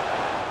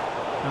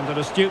 And an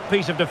astute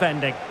piece of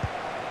defending.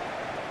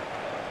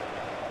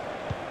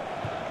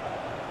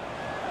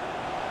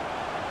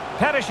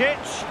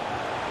 Perisic.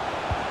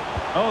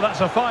 Oh,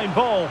 that's a fine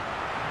ball.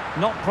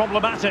 Not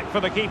problematic for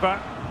the keeper.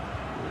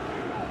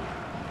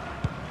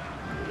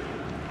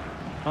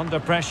 Under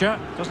pressure.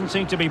 Doesn't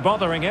seem to be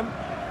bothering him.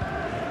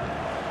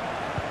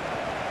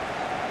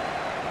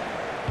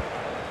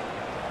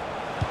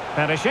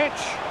 Perisic.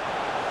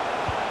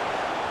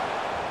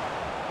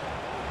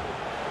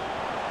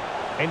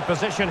 In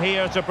position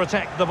here to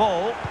protect the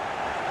ball.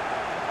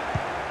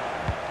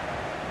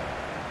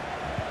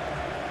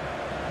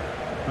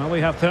 Well, we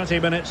have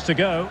 30 minutes to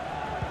go.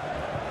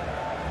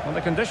 And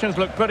the conditions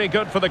look pretty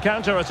good for the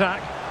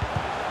counter-attack.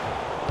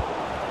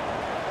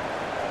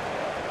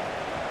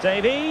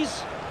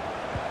 Davies.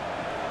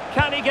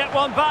 Can he get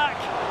one back?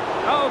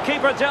 Oh,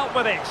 keeper dealt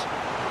with it.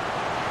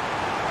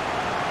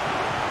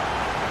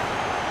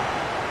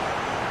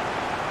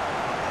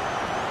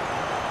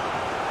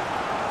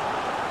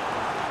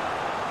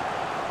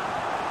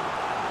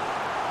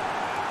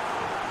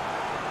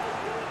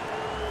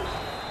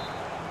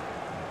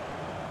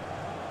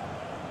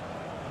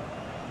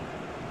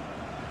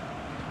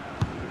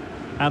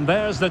 And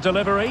there's the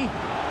delivery.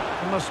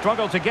 And the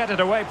struggle to get it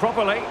away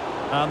properly.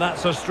 And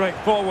that's a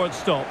straightforward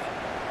stop.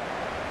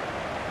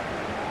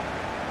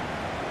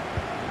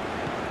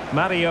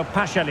 Mario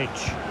Pasalic.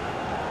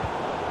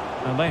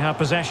 And they have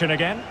possession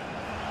again.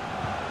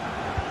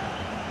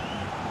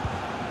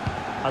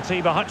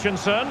 Atiba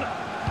Hutchinson.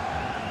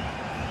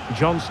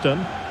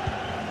 Johnston.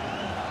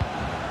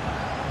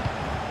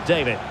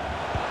 David.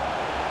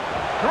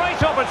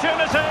 Great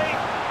opportunity.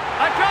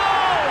 A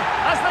goal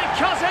as they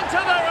cut into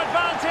their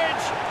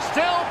advantage.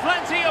 Still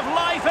plenty of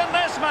life in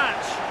this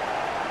match.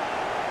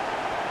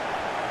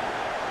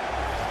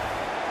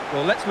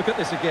 Well, let's look at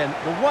this again.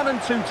 The 1- and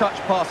 2-touch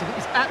passing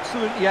is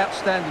absolutely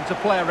outstanding to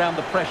play around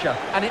the pressure,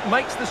 and it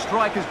makes the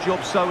striker's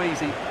job so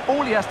easy.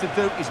 All he has to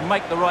do is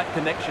make the right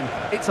connection.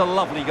 It's a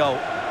lovely goal.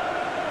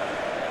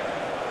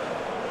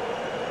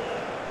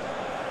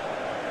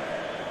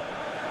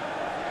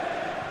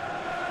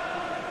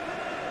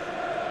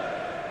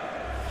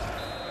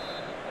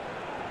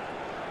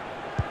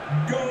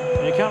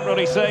 You can't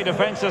really say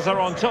defences are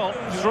on top.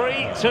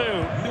 3-2.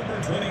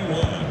 Number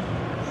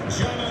 21,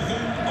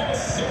 Jonathan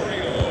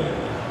Osorio.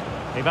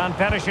 Ivan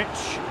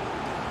Perisic.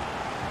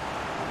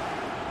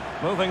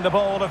 Moving the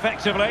ball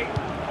effectively.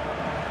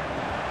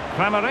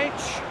 Kramaric.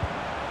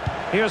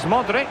 Here's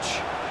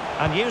Modric.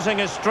 And using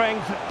his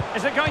strength.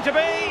 Is it going to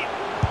be?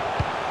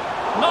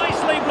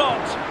 Nicely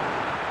blocked.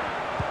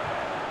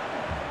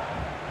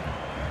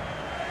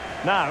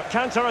 Now,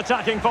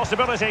 counter-attacking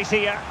possibilities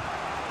here.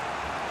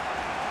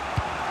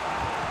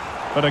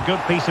 But a good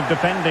piece of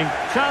defending.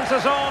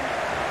 Chances on.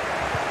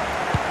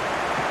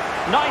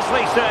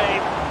 Nicely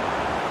saved.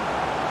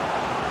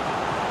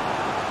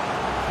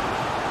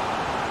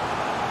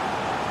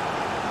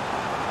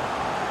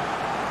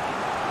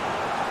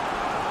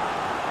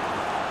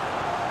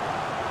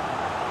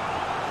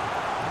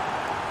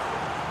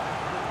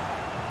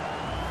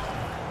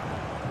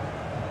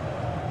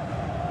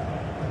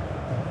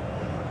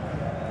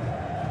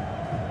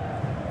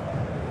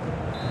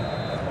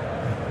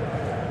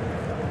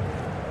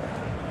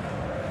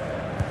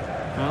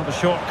 Well, the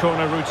short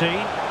corner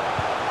routine.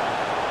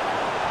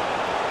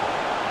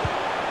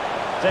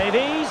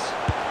 Davies,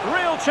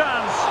 real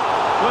chance.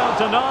 Well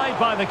denied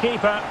by the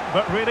keeper,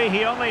 but really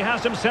he only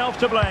has himself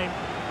to blame.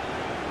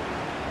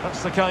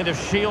 That's the kind of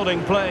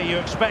shielding play you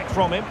expect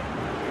from him.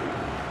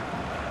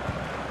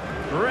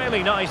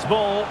 Really nice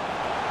ball.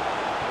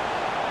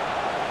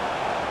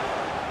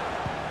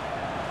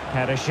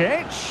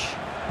 Perisic.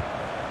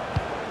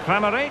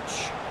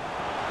 Kramaric.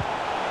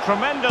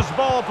 Tremendous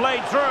ball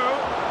played through.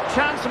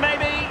 Chance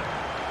maybe.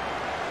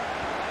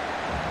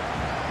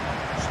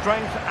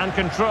 Strength and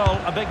control,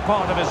 a big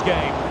part of his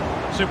game.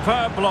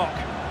 Superb block.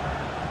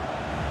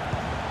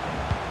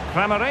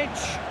 Kramaric.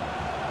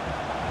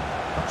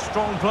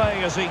 Strong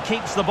play as he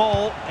keeps the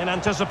ball in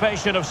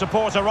anticipation of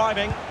support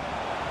arriving.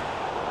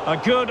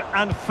 A good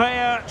and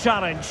fair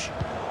challenge.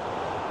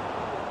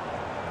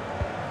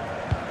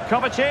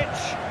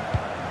 Kovacic.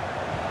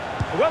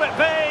 Will it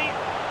be?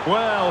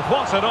 Well,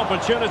 what an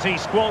opportunity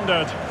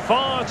squandered.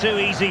 Far too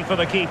easy for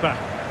the keeper.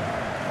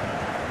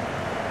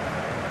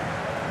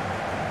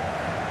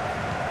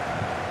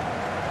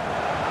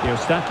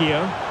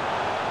 Eustachio.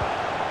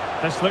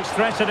 This looks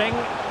threatening.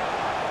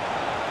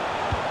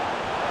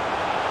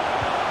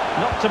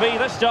 Not to be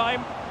this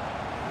time.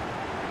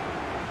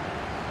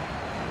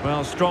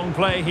 Well, strong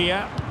play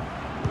here.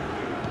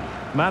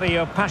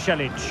 Mario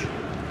Pasalic.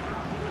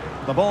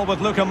 The ball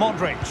with Luka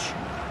Modric.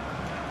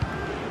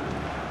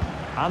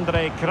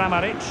 Andrej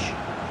Kramaric.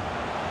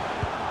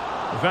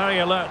 Very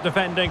alert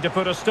defending to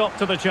put a stop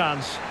to the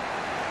chance.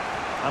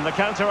 And the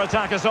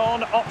counter-attack is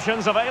on.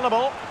 Options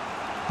available.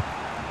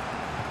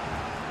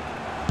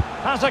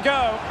 Has a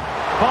go.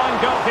 Fine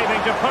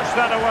goalkeeping to push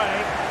that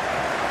away.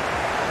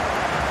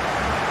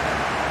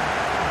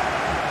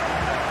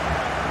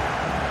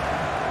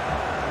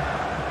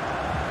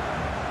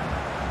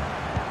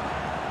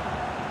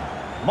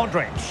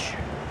 Modric.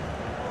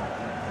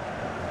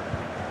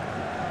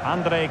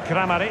 Andrej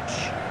Kramaric.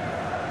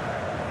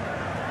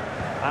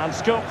 And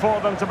scope for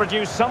them to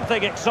produce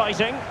something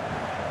exciting.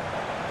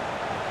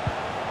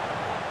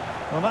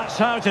 Well, that's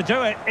how to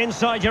do it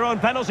inside your own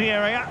penalty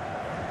area.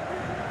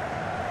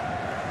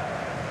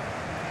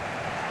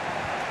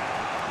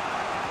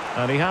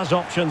 And he has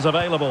options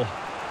available.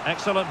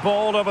 Excellent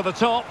ball over the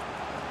top.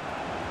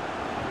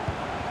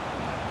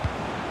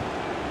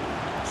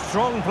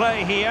 Strong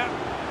play here.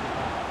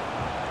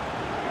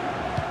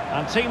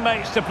 And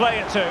teammates to play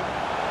it to.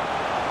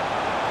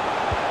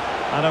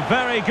 And a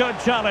very good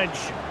challenge.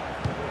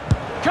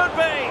 Could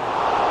be.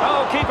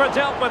 Oh, keeper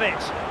dealt with it.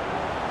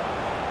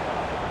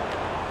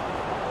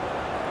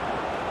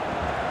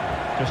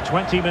 Just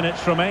 20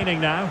 minutes remaining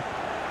now.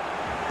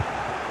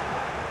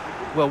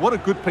 Well, what a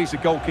good piece of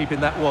goalkeeping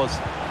that was.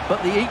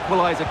 But the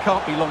equaliser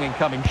can't be long in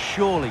coming,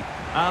 surely.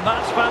 And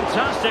that's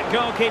fantastic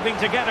goalkeeping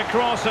to get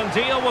across and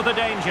deal with the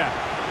danger.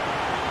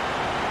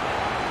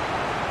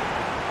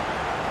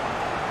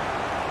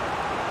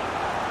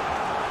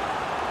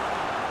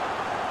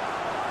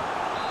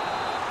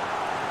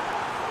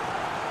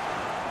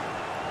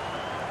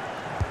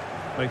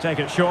 They take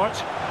it short.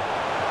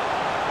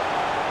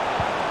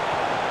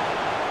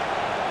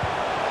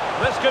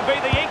 This could be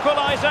the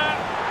equaliser.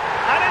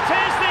 And it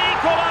is the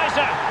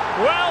equaliser.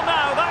 Well,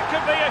 now, that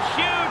could be a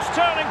huge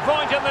turning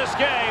point in this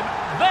game.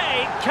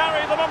 They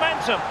carry the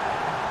momentum.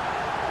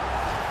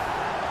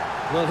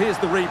 Well, here's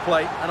the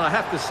replay, and I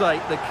have to say,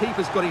 the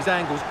keeper's got his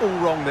angles all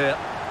wrong there.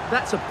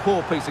 That's a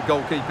poor piece of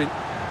goalkeeping.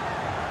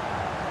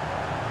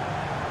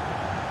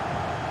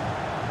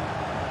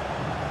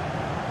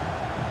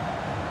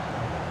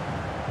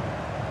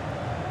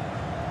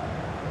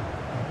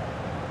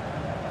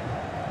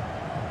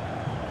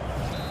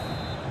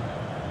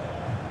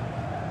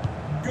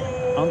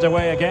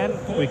 Underway again.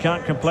 We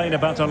can't complain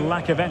about a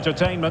lack of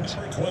entertainment.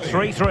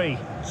 3-3.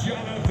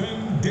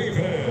 Jonathan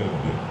David.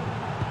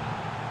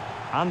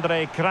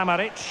 Andrej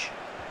Kramaric.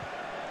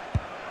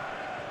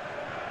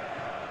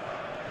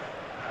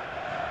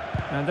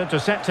 And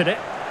intercepted it.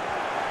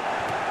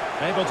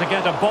 Able to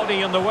get a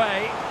body in the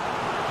way.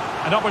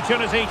 An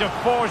opportunity to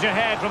forge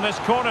ahead from this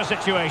corner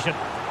situation.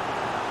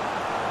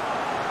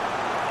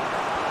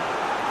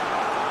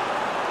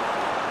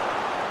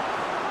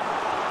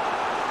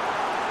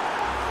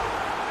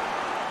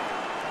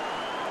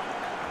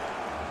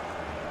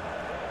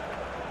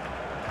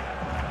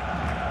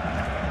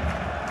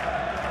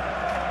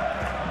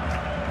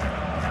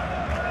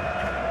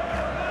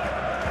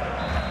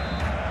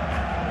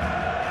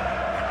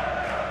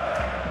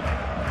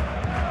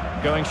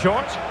 Going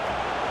short.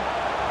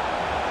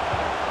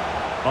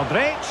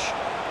 Modric.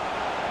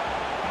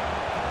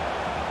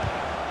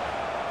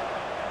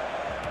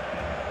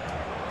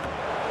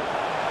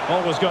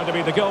 Always going to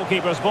be the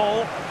goalkeeper's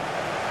ball.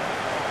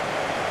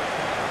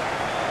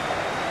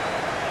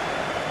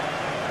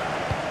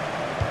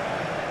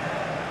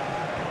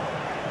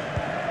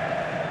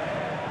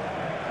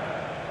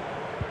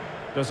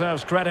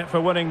 Deserves credit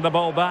for winning the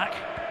ball back.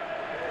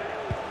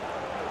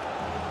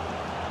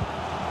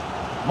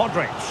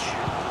 Modric.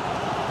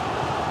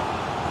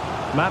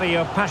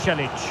 Mario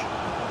Pasalic.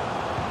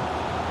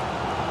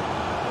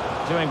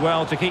 Doing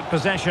well to keep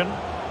possession.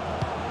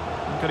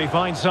 Could he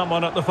find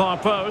someone at the far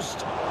post?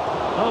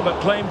 Oh, but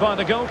claimed by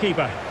the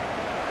goalkeeper.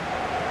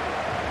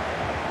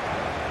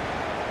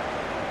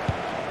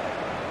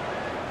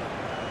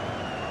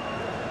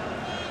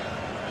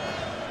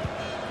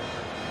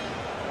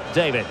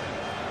 David.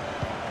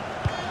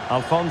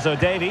 Alphonso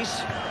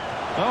Davies.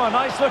 Oh, a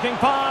nice looking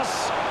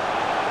pass.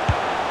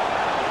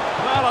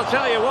 Well, I'll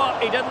tell you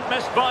what, he didn't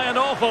miss by an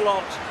awful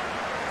lot.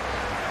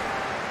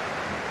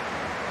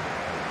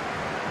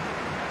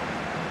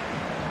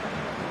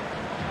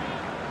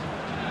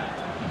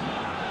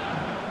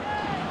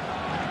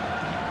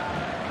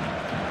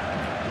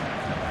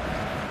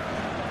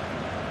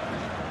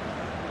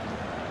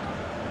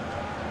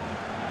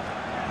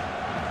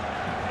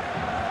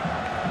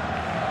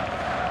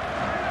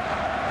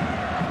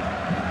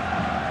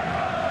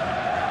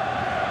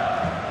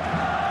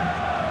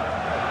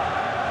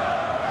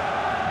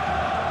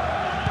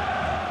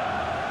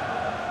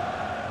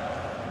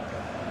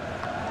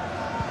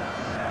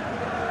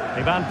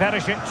 Ivan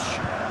Perisic.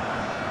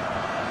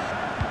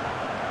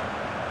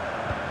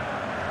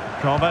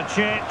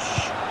 Kovacic.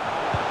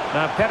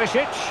 Now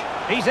Perisic.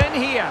 He's in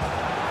here.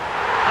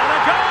 And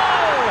a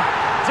goal!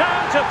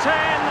 Down to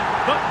 10,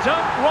 but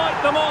don't write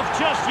them off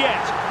just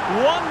yet.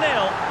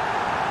 1-0.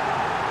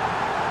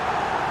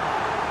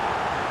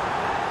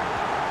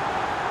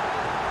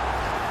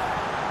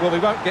 Well, we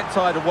won't get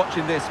tired of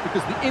watching this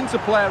because the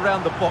interplay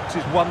around the box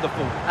is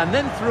wonderful. And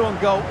then through on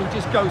goal, he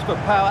just goes for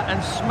power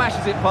and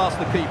smashes it past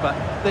the keeper.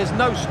 There's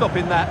no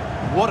stopping that.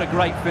 What a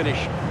great finish.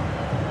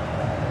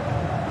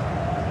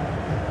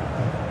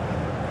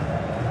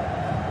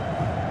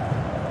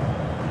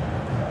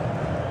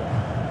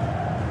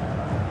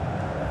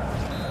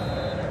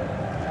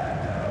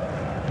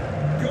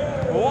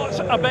 What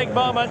a big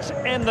moment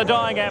in the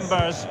dying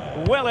embers.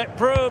 Will it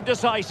prove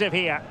decisive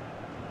here?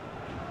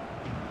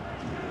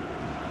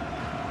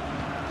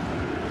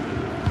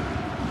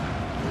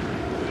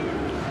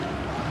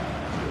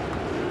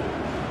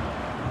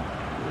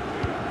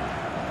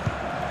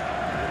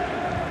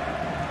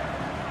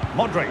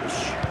 Modric.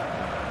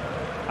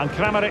 And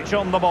Kramaric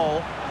on the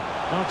ball.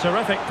 Oh,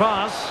 terrific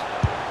pass.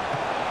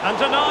 And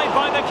denied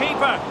by the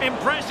keeper.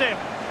 Impressive.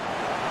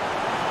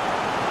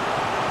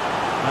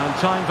 And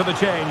time for the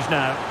change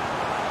now.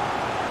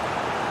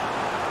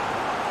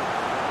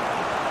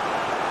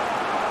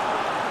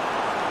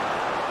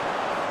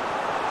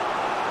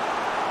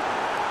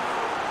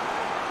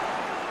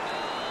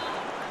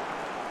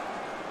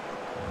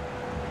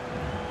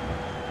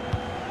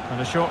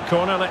 And a short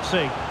corner, let's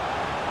see.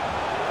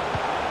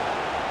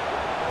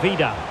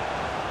 Vida.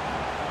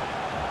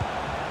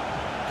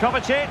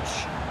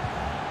 Kovacic.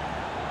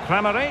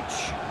 Kramaric.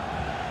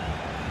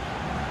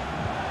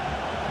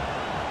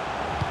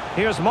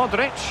 Here's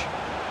Modric.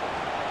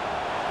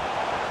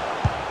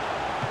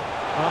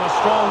 And a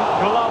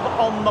strong glove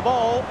on the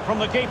ball from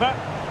the keeper.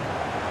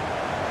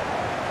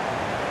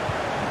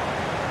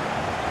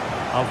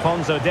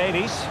 Alphonso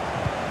Davies.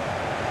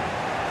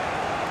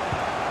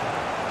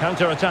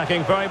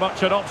 Counter-attacking, very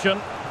much an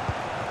option.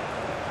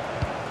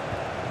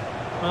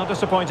 Well,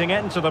 disappointing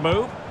end to the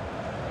move.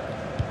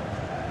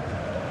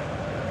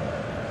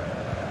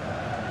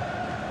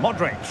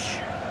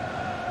 Modric.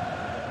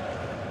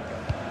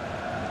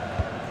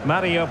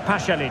 Mario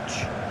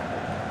Pasalic.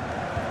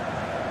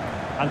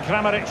 And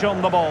Kramaric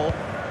on the ball.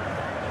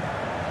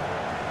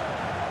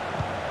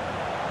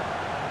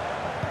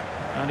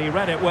 And he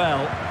read it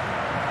well.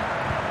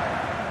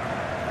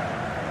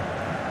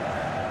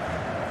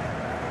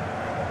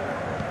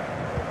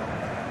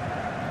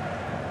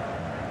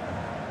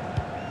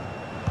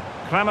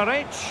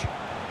 Kramaric.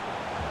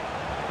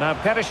 Now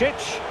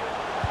Perisic.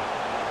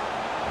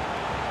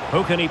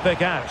 Who can he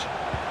pick out?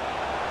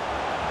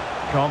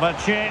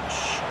 Kovacic.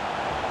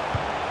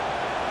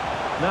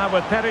 Now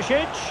with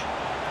Perisic.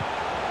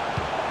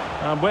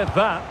 And with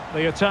that,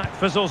 the attack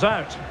fizzles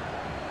out.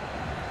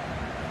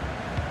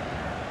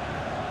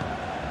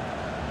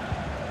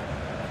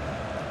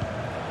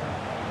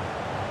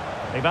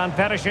 Ivan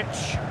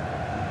Perisic.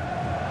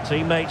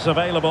 Teammates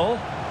available.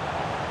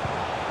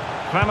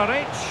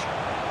 Kramaric.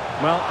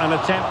 Well, an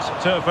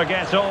attempt to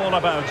forget all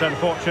about,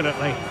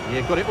 unfortunately.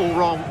 Yeah, got it all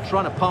wrong.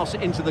 Trying to pass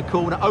it into the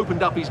corner,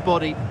 opened up his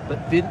body,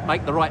 but didn't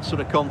make the right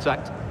sort of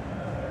contact.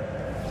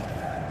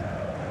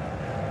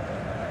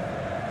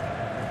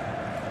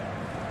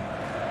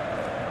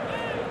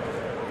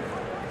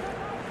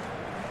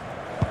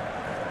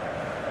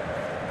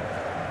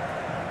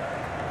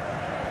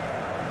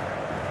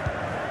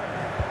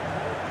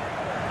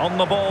 On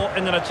the ball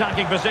in an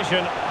attacking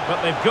position,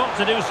 but they've got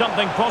to do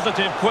something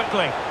positive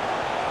quickly.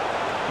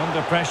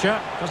 Under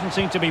pressure, doesn't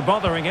seem to be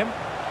bothering him.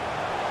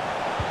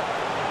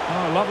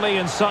 Oh, lovely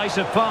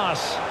incisive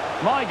pass.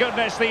 My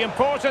goodness, the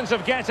importance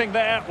of getting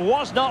there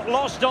was not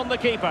lost on the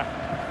keeper.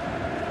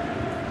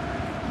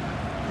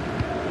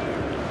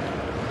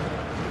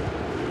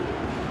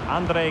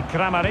 Andrej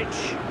Kramaric.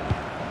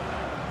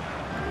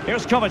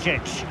 Here's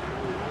Kovacic.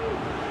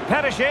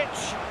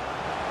 Perisic.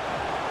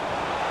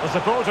 The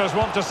supporters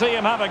want to see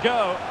him have a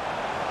go.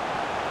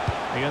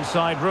 The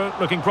inside route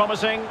looking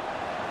promising.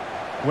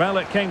 Well,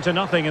 it came to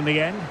nothing in the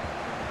end.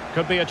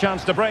 Could be a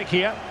chance to break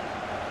here.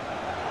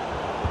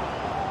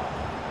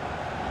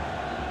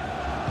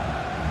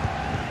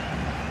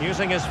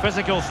 Using his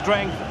physical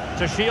strength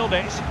to shield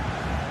it.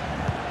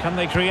 Can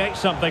they create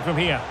something from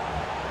here?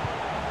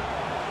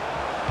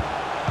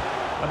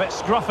 A bit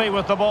scruffy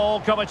with the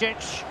ball,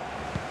 Kovacic.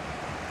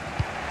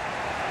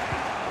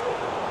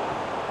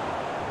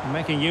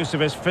 Making use of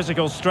his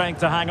physical strength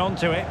to hang on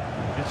to it.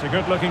 It's a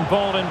good-looking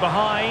ball in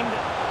behind.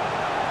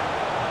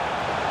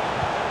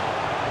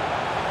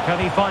 Can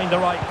he find the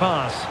right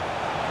pass?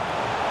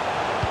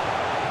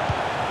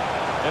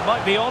 It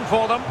might be on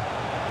for them.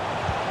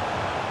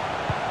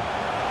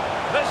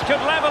 This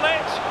could level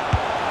it.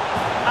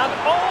 And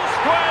all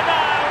square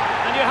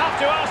now. And you have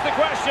to ask the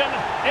question,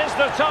 is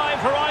there time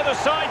for either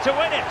side to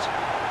win it?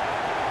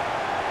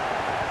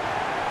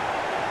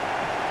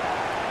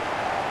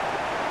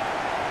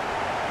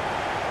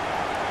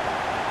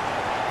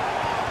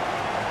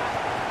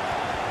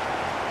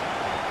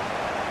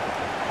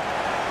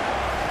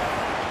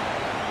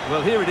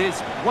 Well, here it is,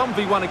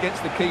 1v1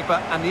 against the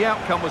keeper, and the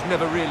outcome was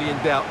never really in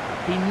doubt.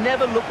 He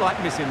never looked like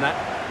missing that.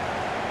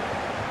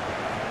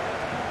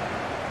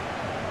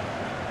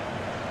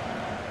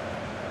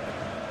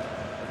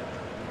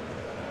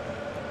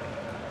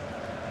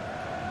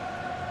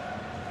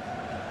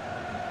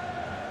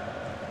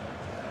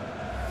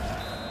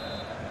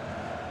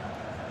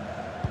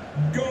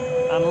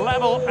 And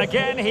level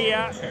again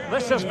here.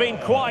 This has been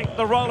quite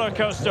the roller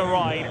coaster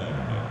ride.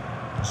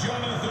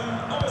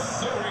 Jonathan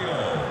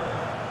Osorio.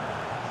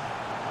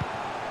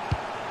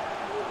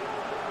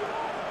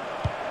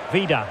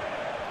 Vida.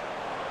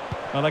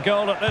 Well, a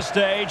goal at this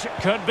stage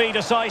could be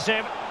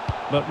decisive,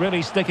 but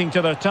really sticking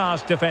to their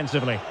task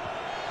defensively.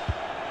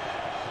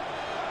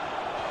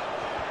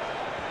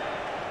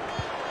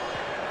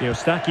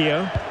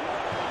 Eustachio.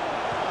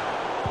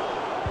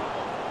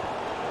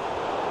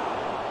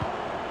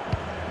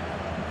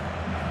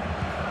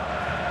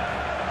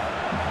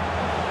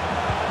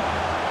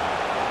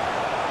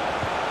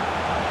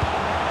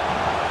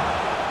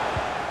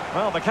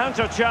 Well, the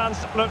counter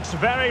chance looks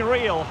very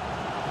real.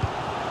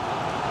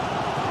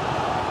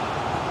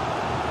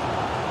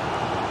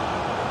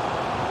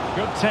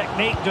 Good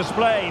technique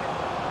displayed.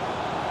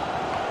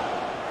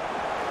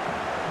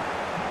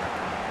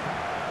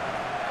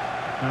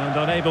 And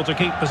unable to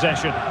keep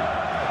possession.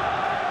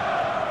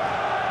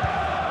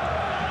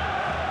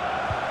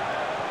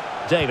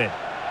 David.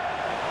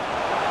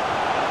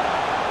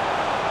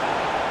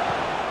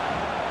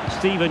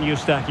 Steven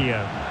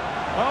Eustachio.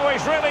 Oh,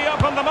 he's really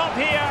opened them up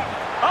here.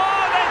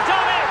 Oh, they've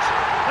done it!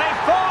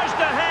 They've forged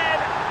ahead,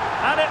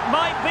 and it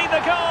might be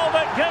the goal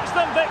that gives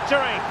them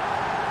victory.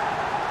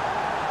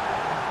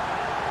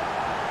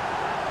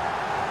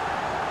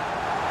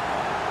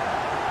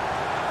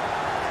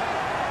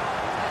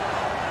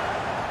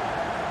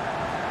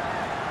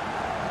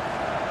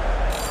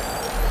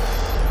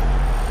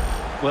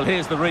 Well,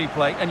 here's the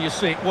replay, and you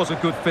see it was a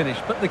good finish.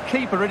 But the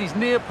keeper at his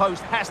near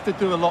post has to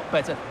do a lot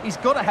better. He's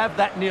got to have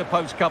that near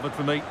post covered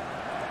for me.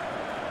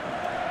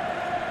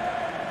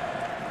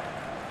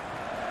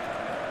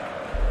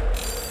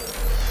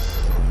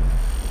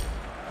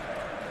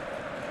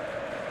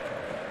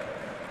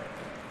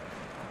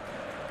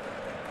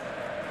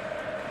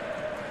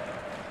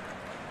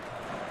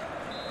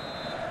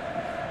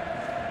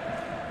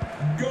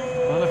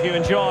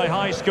 enjoy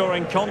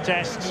high-scoring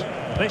contests,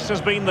 this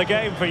has been the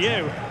game for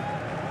you.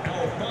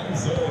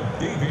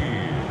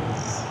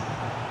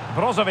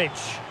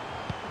 Brozovic.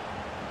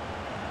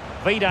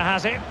 Vida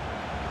has it.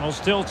 Well,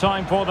 still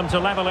time for them to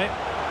level it.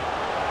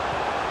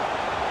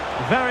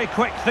 Very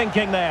quick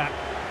thinking there.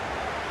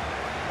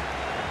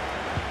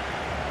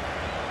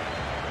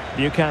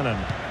 Buchanan.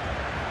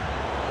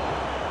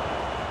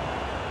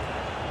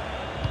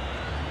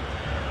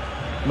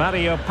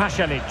 Mario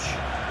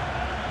Pasalic.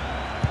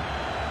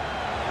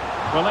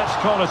 Well, let's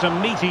call it a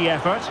meaty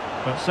effort,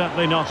 but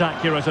certainly not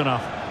accurate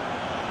enough.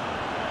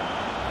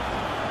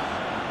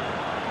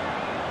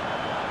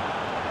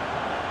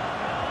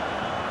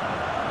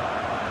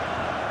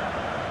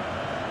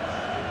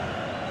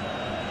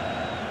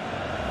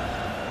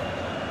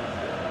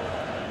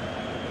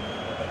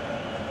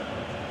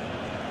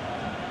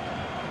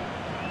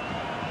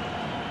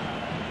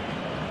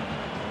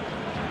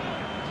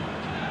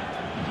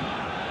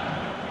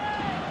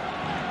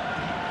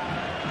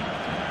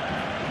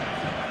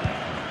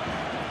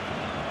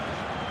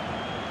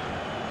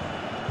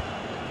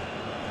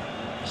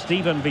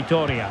 Steven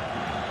Vittoria.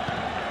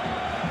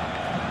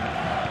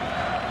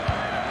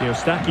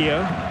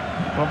 Eustachio.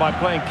 Well, by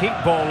playing keep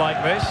ball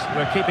like this,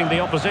 we're keeping the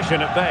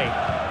opposition at bay.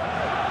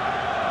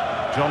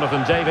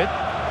 Jonathan David.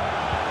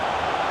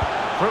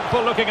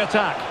 Fruitful looking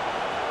attack.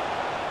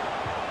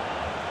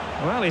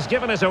 Well, he's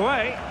given us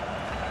away.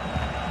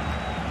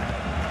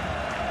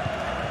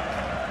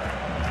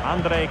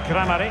 Andrej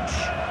Kramaric.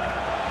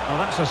 Well,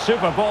 that's a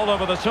super ball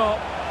over the top.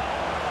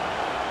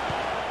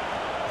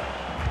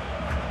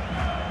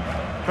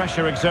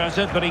 Pressure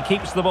exerted, but he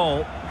keeps the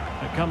ball.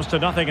 It comes to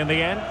nothing in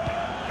the end.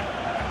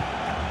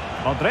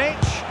 Modric,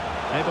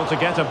 able to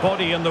get a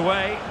body in the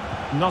way.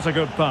 Not a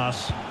good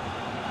pass.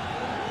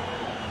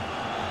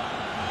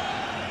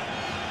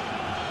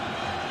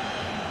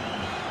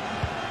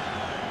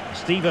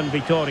 Steven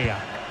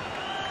Vittoria.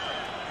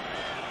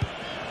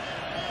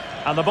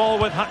 And the ball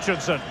with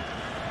Hutchinson.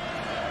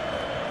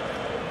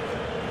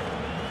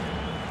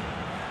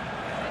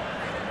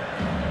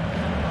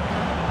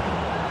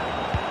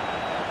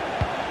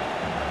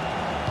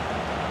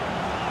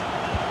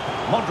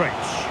 Modric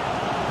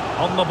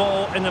on the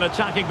ball in an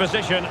attacking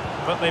position,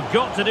 but they've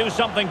got to do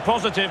something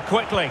positive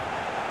quickly.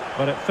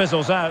 But it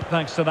fizzles out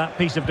thanks to that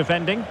piece of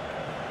defending.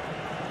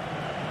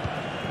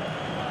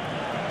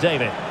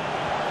 David.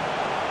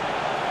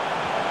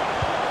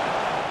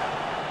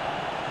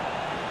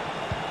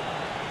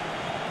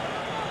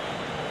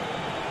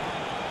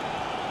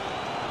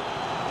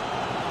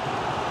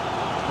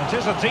 It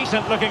is a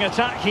decent looking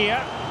attack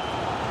here.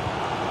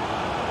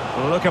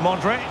 Luka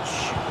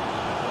Modric.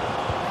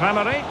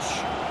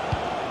 Kramaric.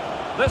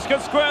 This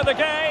could square the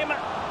game.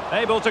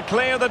 Able to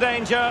clear the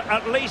danger,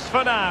 at least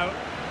for now.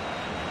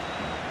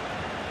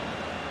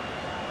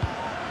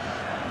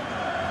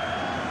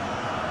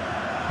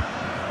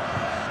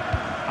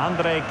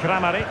 Andrej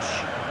Kramaric.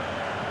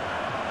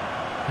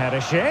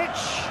 Perisic.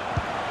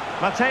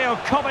 Mateo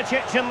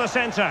Kovacic in the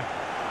centre.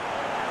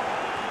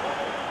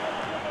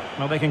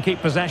 Well, they can keep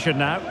possession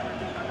now.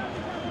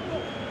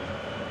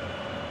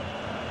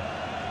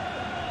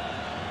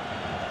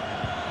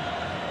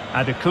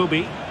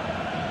 Adekubi.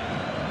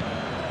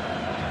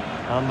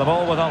 And the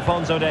ball with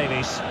Alphonso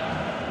Davies.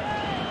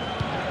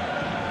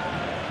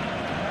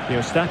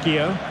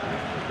 Eustachio.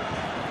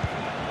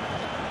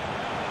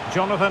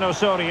 Jonathan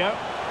Osorio.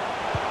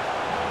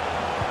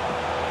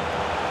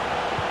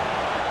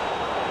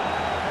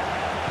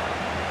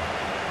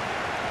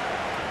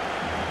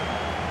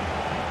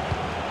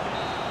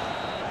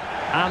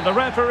 And the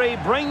referee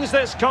brings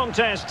this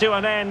contest to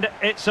an end.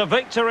 It's a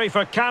victory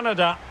for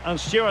Canada. And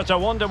Stuart, I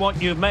wonder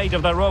what you've made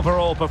of their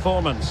overall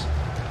performance.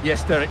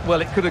 Yes, Derek,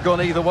 well, it could have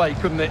gone either way,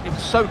 couldn't it? It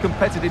was so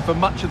competitive for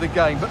much of the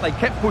game, but they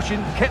kept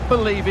pushing, kept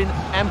believing,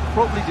 and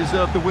probably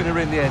deserved the winner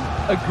in the end.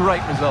 A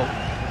great result.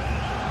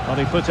 Well,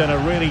 he put in a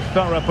really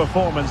thorough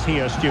performance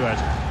here, Stuart.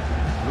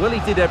 Well, he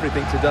did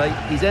everything today.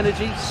 His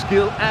energy,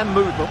 skill and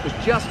movement was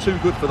just too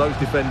good for those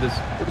defenders.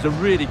 It was a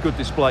really good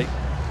display.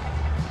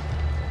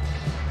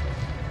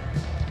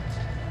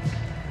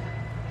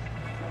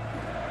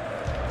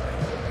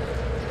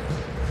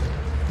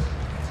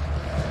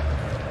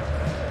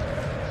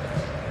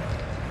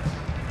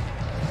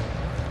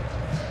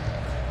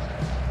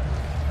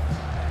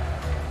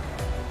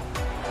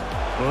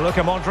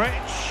 Luka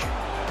Modric.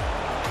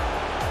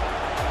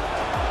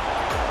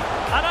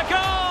 And a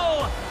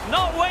goal!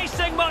 Not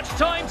wasting much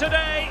time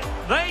today.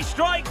 They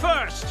strike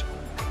first.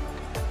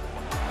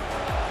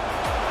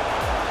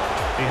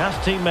 He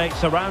has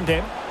teammates around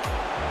him.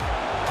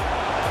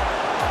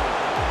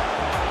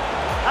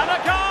 And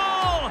a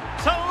goal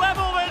to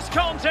level this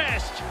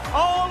contest.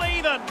 All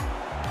even.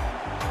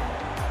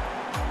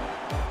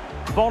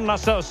 Borna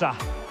Sosa.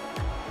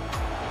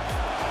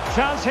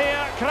 Chance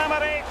here,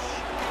 Kramaric.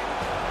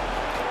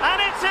 And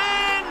it's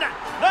in!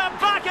 They're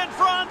back in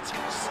front!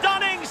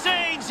 Stunning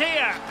scenes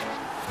here!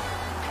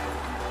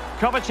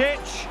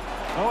 Kovacic.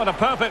 Oh, and a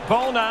perfect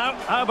ball now.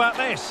 How about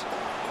this?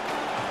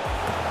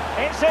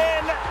 It's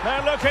in!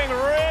 They're looking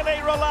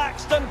really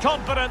relaxed and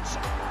confident.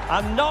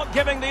 and not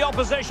giving the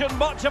opposition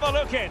much of a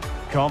look in.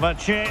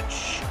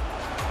 Kovacic,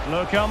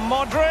 Luka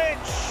Modric,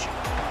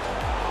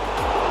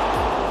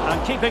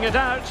 and keeping it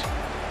out.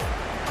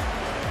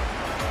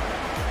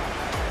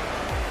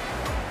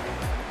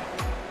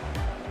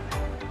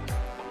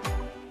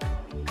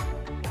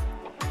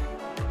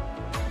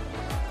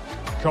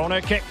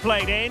 Corner kick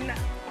played in.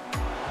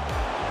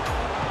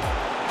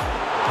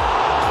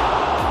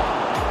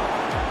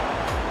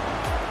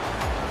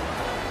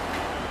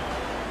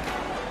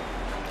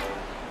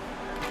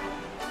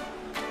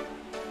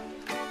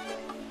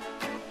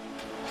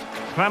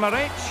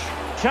 Kramaric,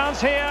 chance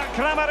here,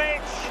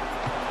 Kramaric.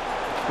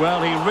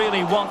 Well, he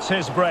really wants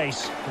his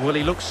brace. Well,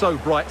 he looks so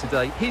bright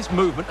today. His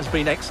movement has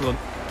been excellent.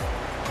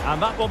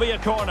 And that will be a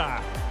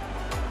corner.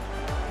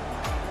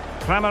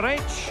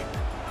 Kramaric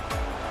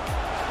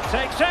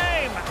takes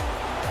aim.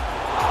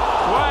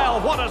 Well,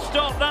 what a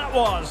stop that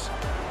was.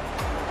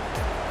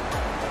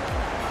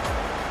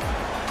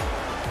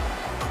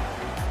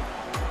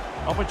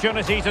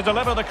 Opportunity to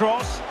deliver the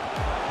cross.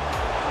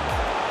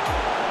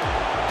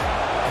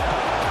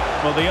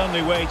 Well, the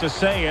only way to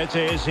say it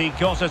is he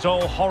got it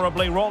all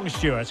horribly wrong,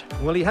 Stuart.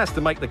 Well, he has to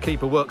make the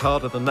keeper work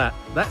harder than that.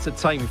 That's a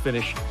tame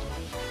finish.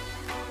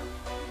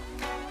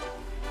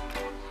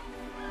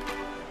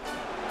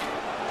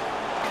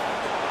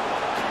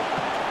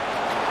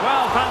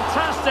 Well,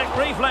 fantastic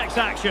reflex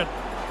action.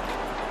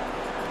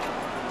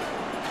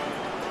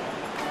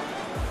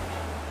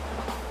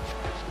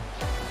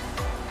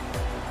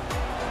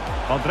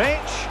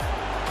 Modric.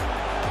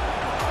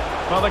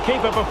 Well, the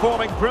keeper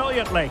performing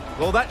brilliantly.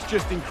 Well, that's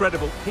just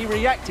incredible. He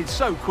reacted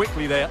so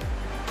quickly there.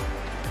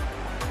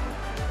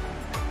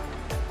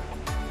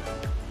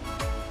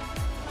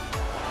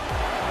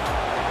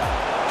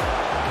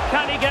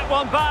 Can he get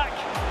one back?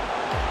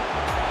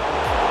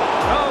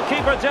 Oh,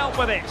 keeper dealt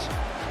with it.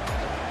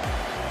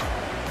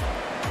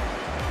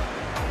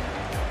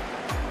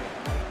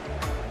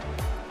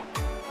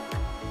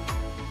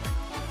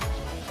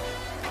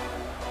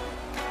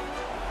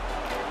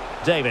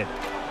 David.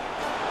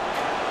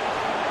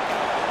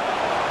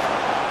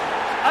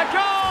 A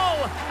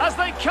goal as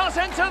they cut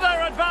into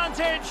their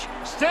advantage.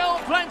 Still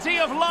plenty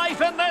of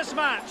life in this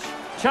match.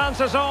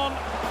 Chances on.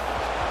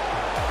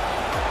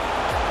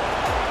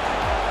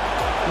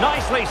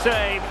 Nicely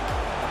saved.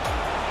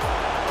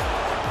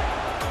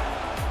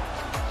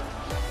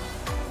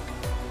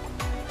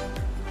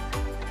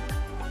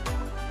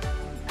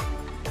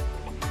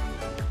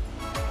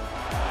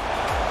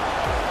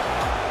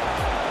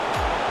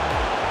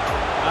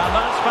 And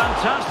that's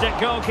fantastic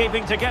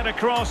goalkeeping to get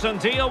across and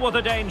deal with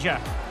the danger.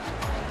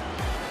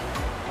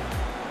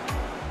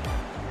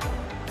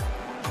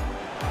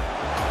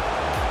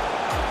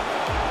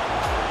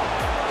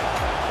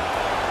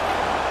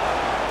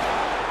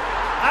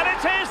 And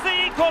it is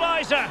the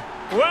equaliser.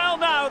 Well,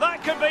 now,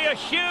 that could be a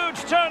huge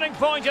turning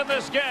point in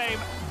this game.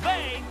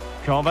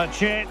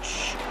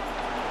 Kovacic.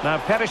 Now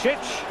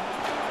Perisic.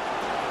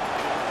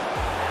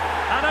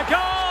 And a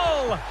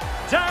goal!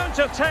 Down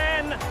to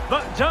 10,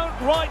 but don't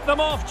write them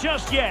off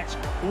just yet.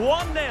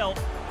 1-0.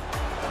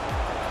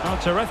 A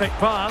terrific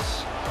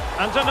pass.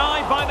 And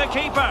denied by the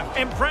keeper.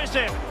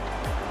 Impressive.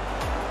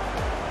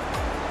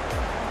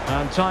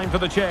 And time for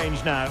the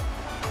change now.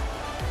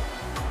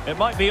 It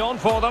might be on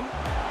for them.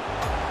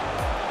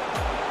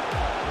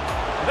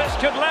 This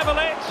could level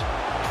it.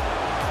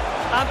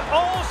 And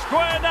all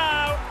square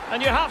now.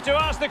 And you have to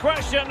ask the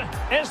question,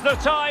 is the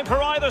time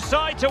for either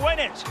side to win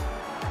it?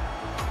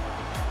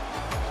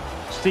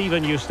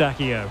 Steven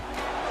Eustachio.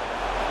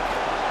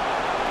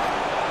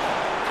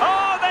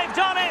 Oh, they've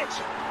done it!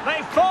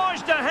 They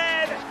forged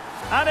ahead,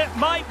 and it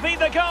might be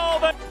the goal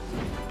that...